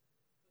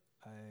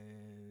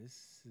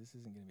 this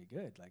isn't going to be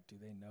good. Like, do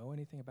they know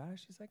anything about it?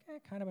 She's like,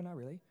 kind of, but not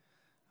really.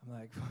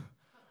 I'm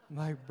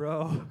like,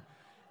 bro,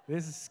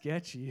 this is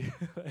sketchy.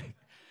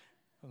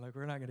 I'm like,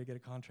 we're not going to get a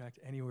contract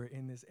anywhere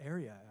in this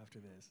area after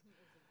this.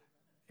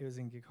 It was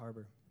in Gig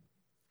Harbor,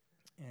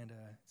 and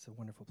it's a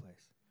wonderful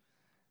place.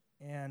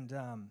 And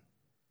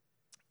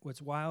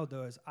what's wild,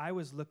 though, is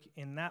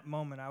in that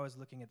moment, I was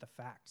looking at the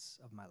facts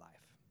of my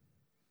life,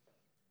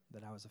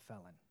 that I was a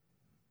felon.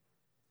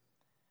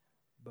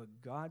 But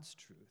God's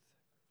truth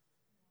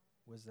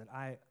was that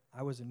I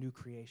was a new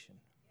creation.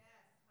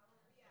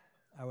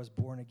 I was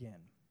born again.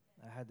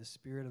 I had the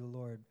Spirit of the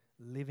Lord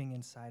living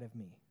inside of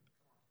me.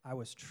 I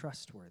was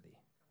trustworthy.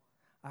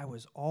 I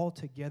was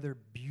altogether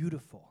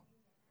beautiful.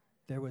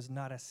 There was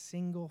not a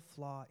single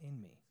flaw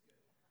in me.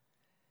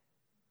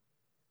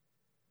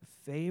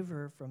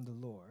 Favor from the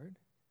Lord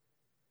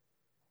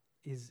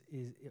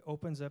it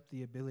opens up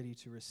the ability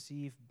to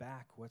receive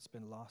back what's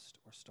been lost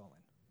or stolen.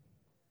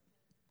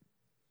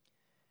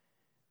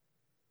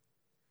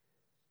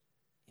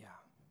 Yeah.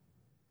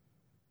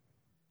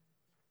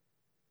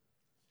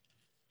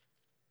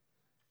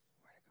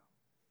 Where'd it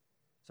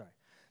go? Sorry.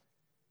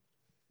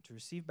 To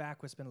receive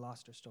back what's been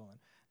lost or stolen.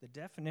 The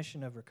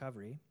definition of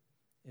recovery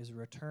is a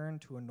return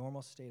to a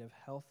normal state of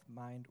health,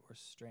 mind, or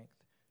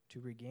strength, to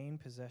regain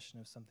possession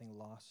of something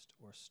lost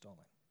or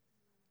stolen.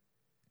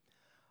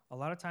 A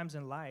lot of times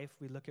in life,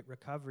 we look at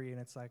recovery, and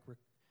it's like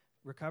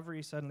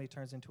recovery suddenly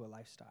turns into a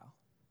lifestyle.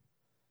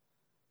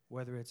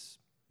 Whether it's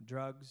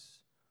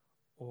drugs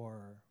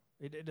or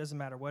it doesn't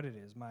matter what it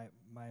is. My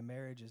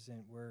marriage is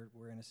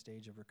we're in a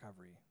stage of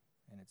recovery,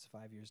 and it's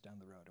 5 years down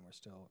the road, and we're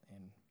still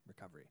in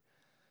recovery.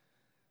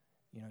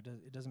 You know,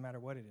 it doesn't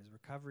matter what it is.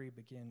 Recovery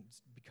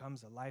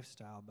becomes a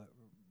lifestyle, but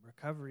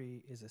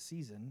recovery is a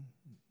season,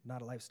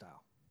 not a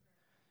lifestyle.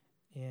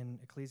 In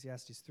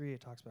Ecclesiastes 3,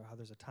 it talks about how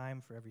there's a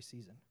time for every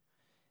season.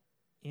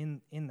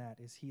 In that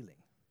is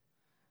healing.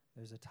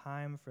 There's a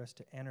time for us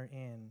to enter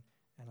in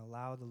and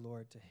allow the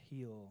Lord to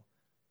heal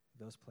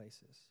those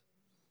places.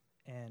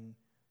 And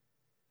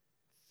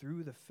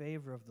through the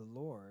favor of the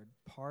Lord,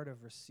 part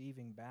of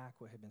receiving back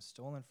what had been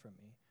stolen from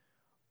me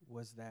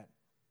was that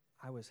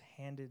I was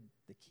handed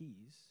the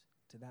keys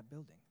to that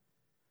building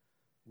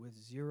with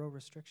zero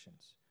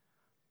restrictions.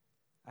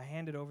 I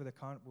handed over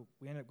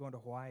we ended up going to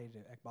Hawaii to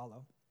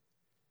Ekbalo,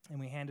 and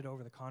we handed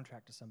over the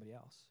contract to somebody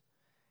else.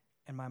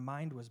 And my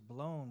mind was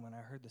blown when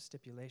I heard the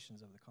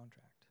stipulations of the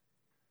contract.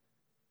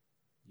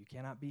 You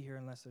cannot be here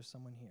unless there's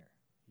someone here.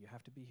 You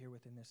have to be here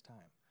within this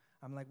time.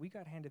 I'm like, we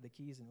got handed the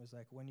keys, and it was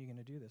like, when are you going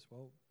to do this?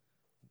 Well,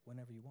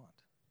 whenever you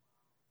want.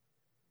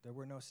 There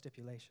were no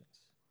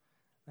stipulations.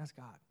 That's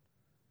God.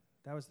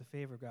 That was the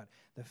favor of God.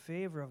 The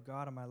favor of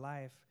God in my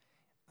life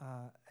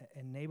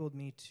enabled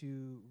me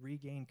to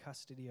regain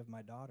custody of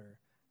my daughter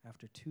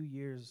after 2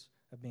 years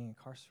of being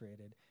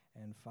incarcerated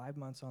and 5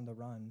 months on the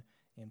run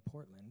in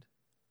Portland.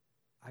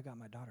 I got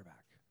my daughter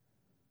back.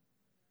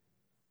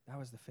 That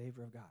was the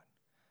favor of God.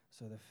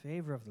 So the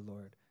favor of the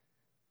Lord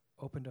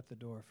opened up the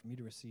door for me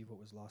to receive what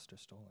was lost or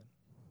stolen.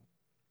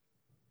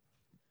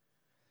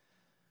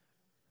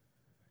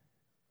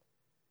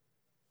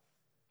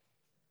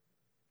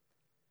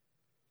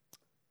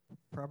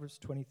 Proverbs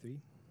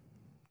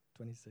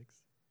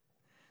 23:26.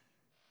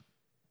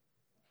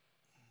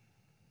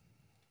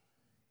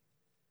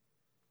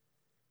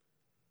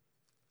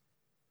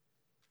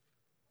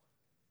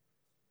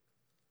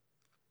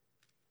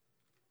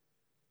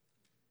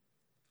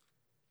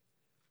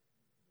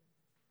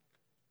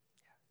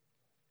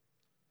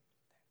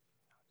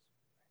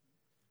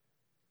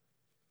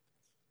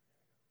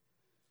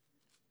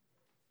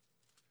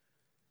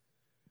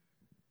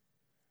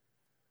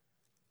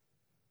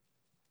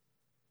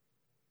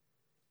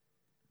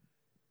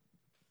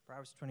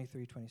 Proverbs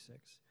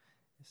 23:26.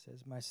 It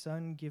says, "My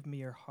son, give me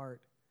your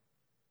heart,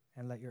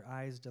 and let your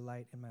eyes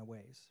delight in my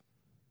ways."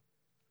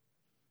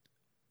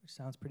 Which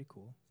sounds pretty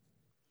cool.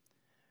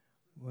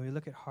 When we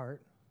look at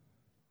heart,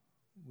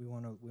 we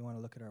want to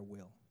look at our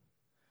will.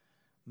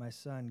 My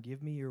son,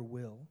 give me your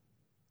will,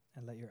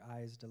 and let your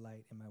eyes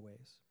delight in my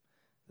ways.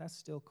 That's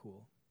still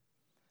cool.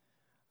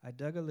 I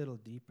dug a little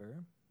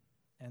deeper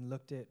and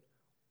looked at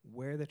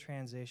where the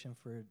translation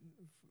for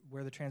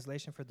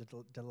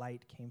the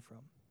delight came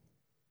from.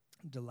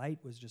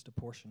 Delight was just a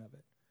portion of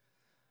it.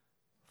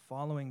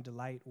 Following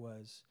delight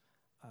was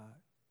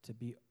to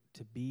be,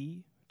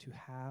 to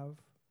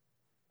have,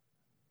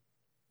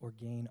 or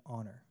gain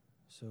honor.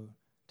 So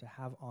to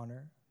have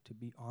honor, to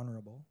be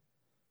honorable,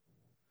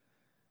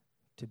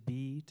 to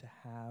be, to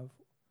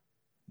have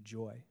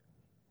joy,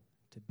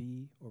 to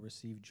be or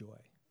receive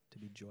joy, to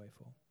be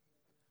joyful.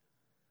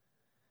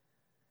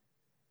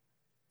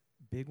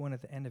 Big one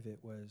at the end of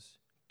it was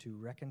to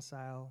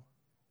reconcile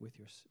with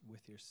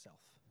yourself.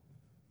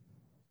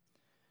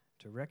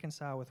 To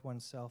reconcile with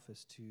oneself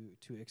is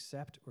to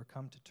accept or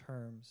come to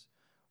terms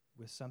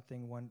with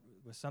something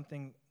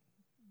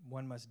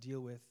one must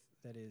deal with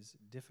that is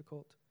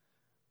difficult,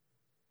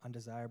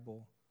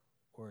 undesirable,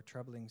 or a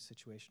troubling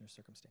situation or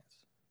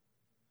circumstance.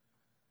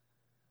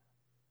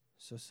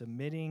 So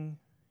submitting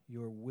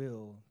your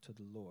will to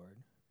the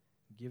Lord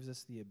gives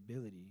us the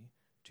ability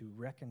to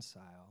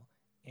reconcile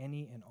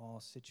any and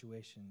all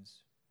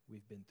situations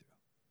we've been through.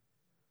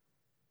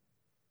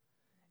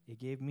 It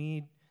gave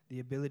me the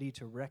ability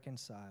to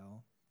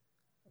reconcile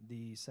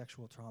the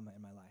sexual trauma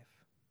in my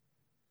life.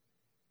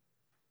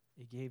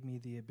 It gave me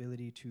the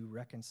ability to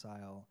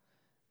reconcile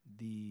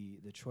the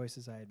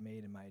choices I had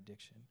made in my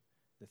addiction,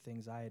 the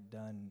things I had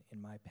done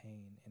in my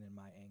pain and in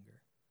my anger.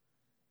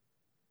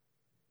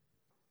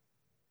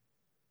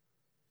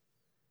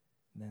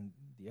 And then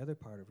the other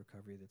part of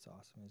recovery that's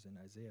awesome is in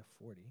Isaiah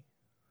 40.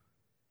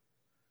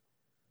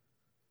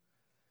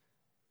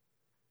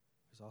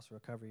 There's also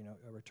recovery,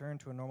 a return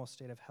to a normal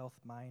state of health,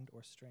 mind,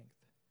 or strength.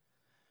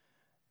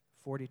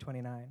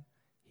 40:29,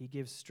 he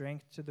gives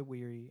strength to the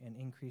weary and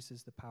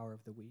increases the power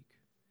of the weak.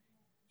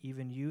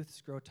 Even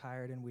youths grow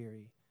tired and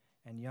weary,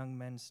 and young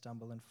men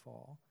stumble and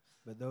fall.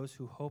 But those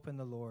who hope in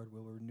the Lord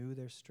will renew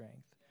their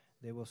strength.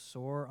 They will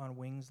soar on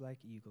wings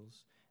like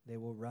eagles. They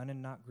will run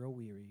and not grow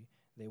weary.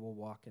 They will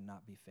walk and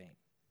not be faint.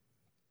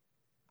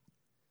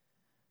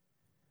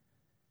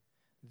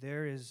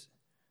 There is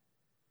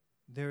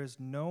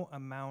no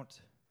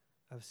amount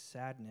of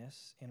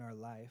sadness in our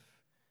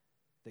life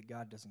that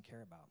God doesn't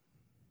care about.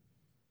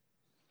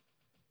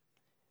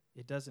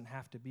 It doesn't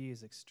have to be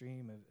as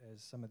extreme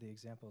as some of the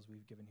examples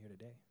we've given here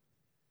today.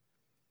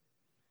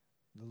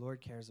 The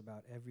Lord cares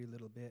about every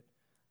little bit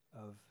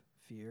of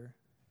fear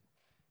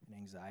and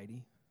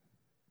anxiety,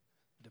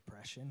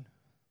 depression.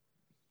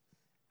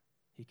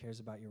 He cares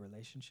about your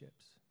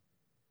relationships.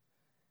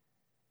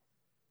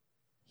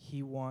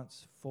 He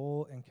wants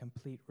full and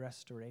complete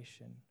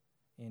restoration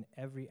in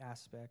every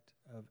aspect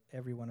of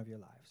every one of your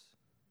lives.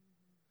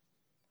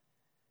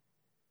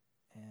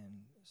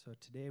 And so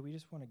today we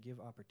just want to give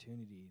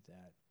opportunity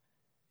that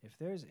if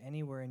there's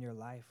anywhere in your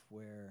life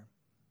where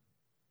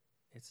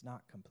it's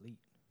not complete,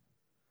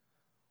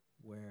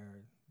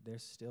 where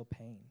there's still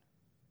pain,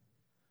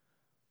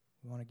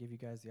 we want to give you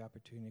guys the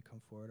opportunity to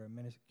come forward. Our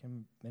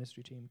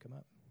ministry team come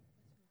up.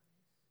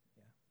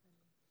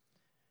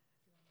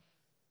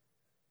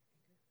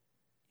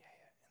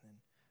 And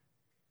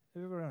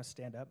then everyone want to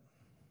stand up.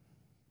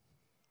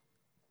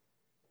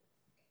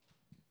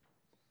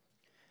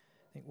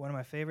 I think one of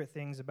my favorite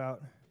things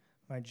about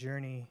my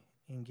journey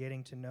in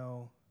getting to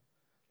know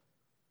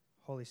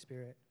Holy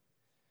Spirit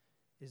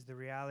is the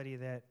reality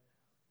that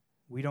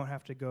we don't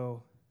have to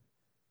go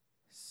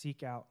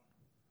seek out.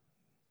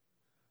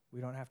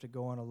 We don't have to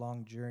go on a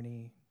long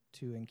journey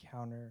to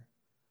encounter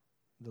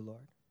the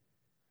Lord.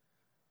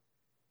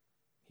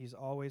 He's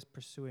always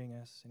pursuing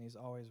us, and he's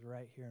always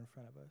right here in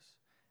front of us.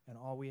 And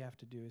all we have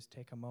to do is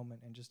take a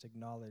moment and just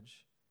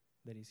acknowledge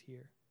that he's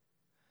here.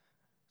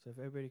 So if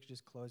everybody could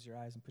just close your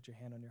eyes and put your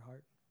hand on your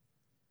heart.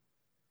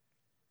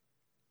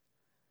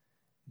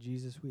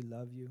 Jesus, we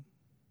love you.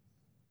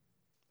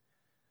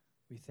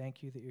 We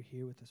thank you that you're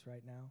here with us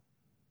right now.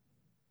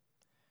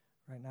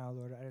 Right now,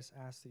 Lord, I just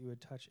ask that you would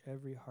touch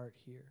every heart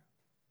here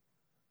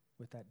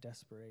with that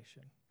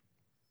desperation.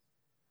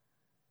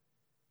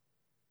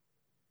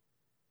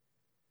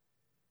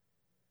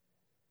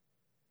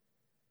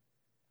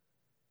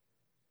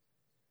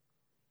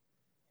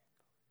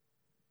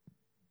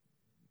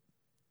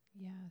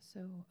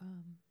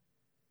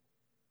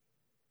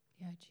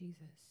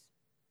 Jesus.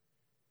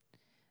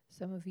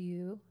 Some of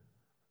you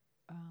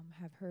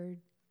have heard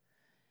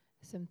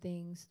some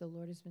things the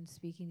Lord has been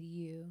speaking to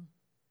you.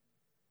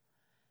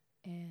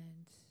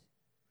 And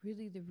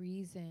really the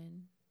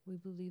reason we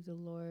believe the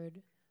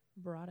Lord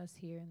brought us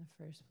here in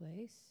the first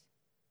place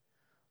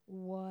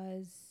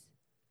was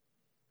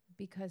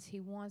because he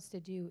wants to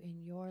do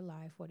in your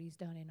life what he's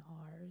done in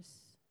ours.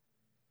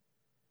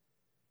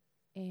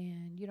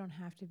 And you don't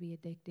have to be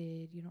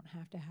addicted. You don't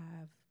have to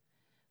have.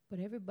 But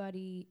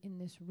everybody in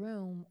this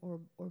room, or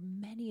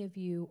many of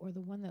you, or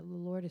the one that the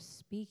Lord is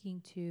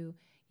speaking to,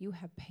 you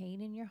have pain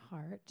in your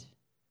heart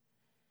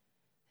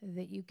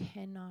that you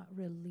cannot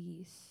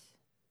release.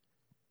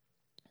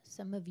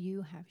 Some of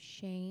you have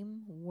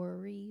shame,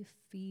 worry,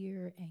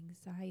 fear,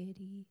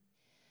 anxiety.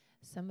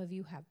 Some of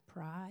you have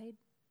pride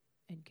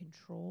and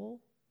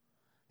control.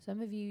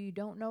 Some of you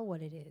don't know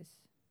what it is,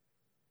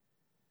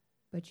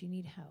 but you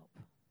need help.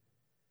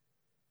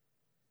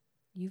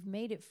 You've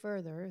made it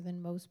further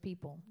than most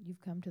people.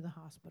 You've come to the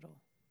hospital.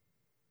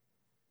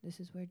 This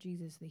is where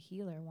Jesus, the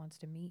healer, wants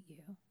to meet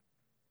you.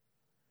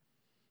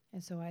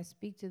 And so I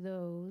speak to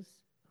those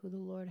who the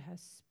Lord has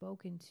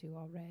spoken to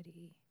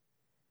already.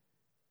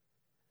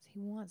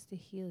 He wants to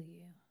heal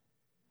you.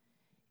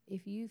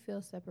 If you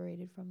feel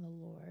separated from the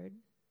Lord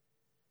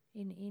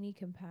in any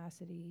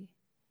capacity,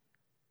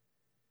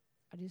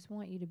 I just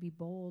want you to be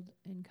bold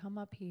and come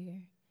up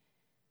here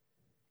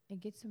and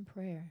get some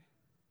prayer.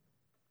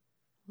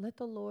 Let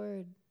the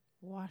Lord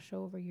wash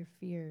over your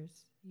fears,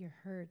 your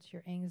hurts,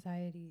 your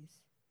anxieties.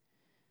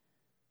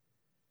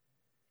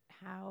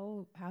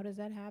 How does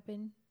that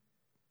happen?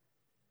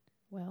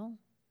 Well,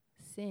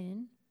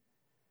 sin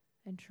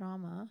and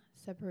trauma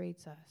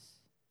separates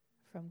us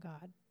from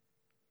God.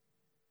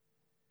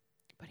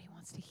 But he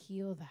wants to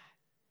heal that.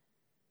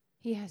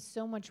 He has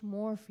so much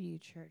more for you,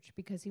 church,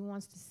 because he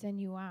wants to send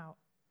you out.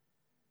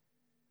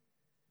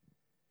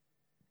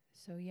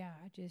 So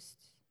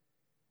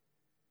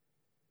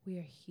we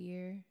are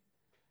here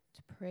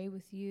to pray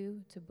with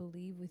you, to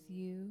believe with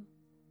you.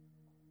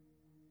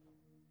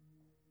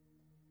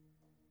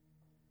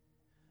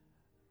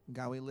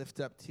 God, we lift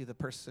up to the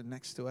person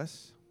next to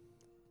us.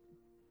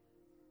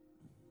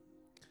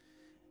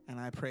 And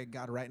I pray,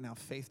 God, right now,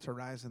 faith to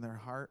rise in their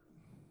heart,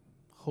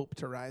 hope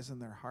to rise in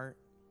their heart.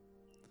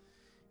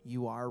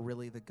 You are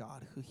really the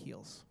God who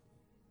heals.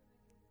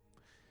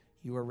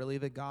 You are really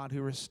the God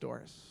who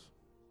restores.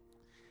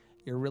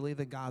 You're really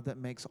the God that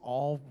makes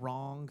all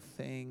wrong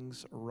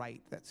things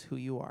right. That's who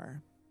you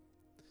are.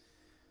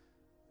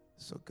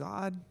 So,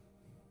 God,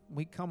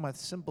 we come with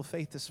simple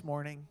faith this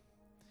morning,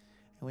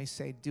 and we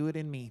say, do it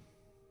in me.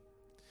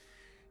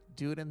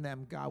 Do it in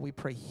them. God, we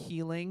pray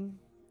healing.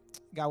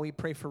 God, we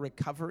pray for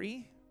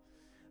recovery.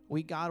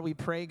 We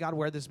pray, God,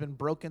 where there's been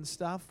broken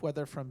stuff,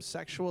 whether from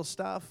sexual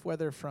stuff,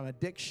 whether from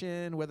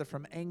addiction, whether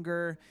from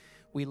anger,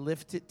 we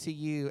lift it to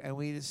you, and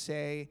we just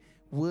say,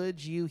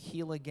 would you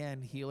heal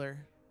again,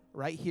 healer?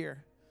 Right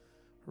here,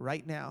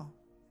 right now,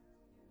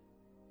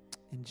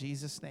 in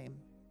Jesus' name.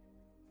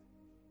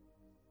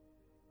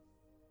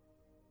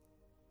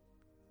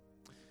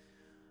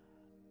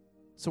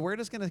 So we're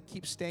just going to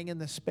keep staying in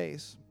this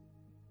space.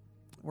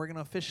 We're going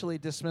to officially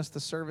dismiss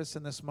the service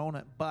in this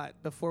moment.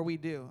 But before we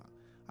do,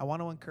 I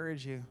want to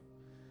encourage you.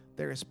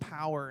 There is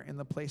power in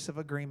the place of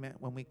agreement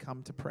when we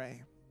come to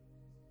pray.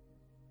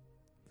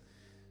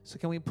 So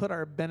can we put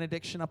our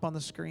benediction up on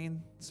the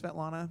screen,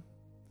 Svetlana?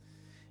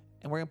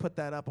 And we're going to put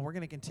that up, and we're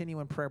going to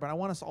continue in prayer. But I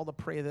want us all to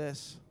pray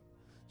this.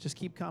 Just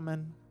keep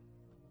coming.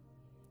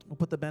 We'll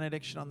put the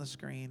benediction on the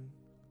screen.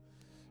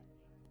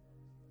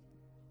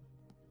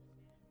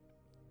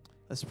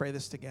 Let's pray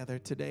this together.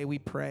 Today we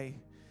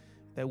pray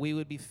that we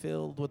would be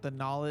filled with the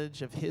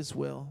knowledge of his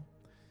will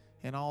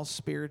and all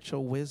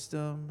spiritual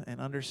wisdom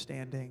and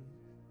understanding,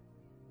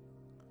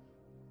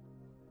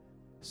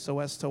 so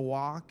as to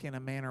walk in a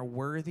manner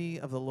worthy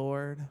of the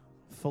Lord,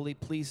 fully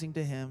pleasing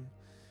to him,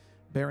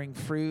 bearing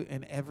fruit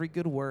in every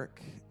good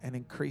work and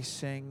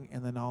increasing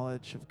in the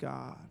knowledge of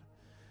God.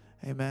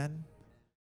 Amen.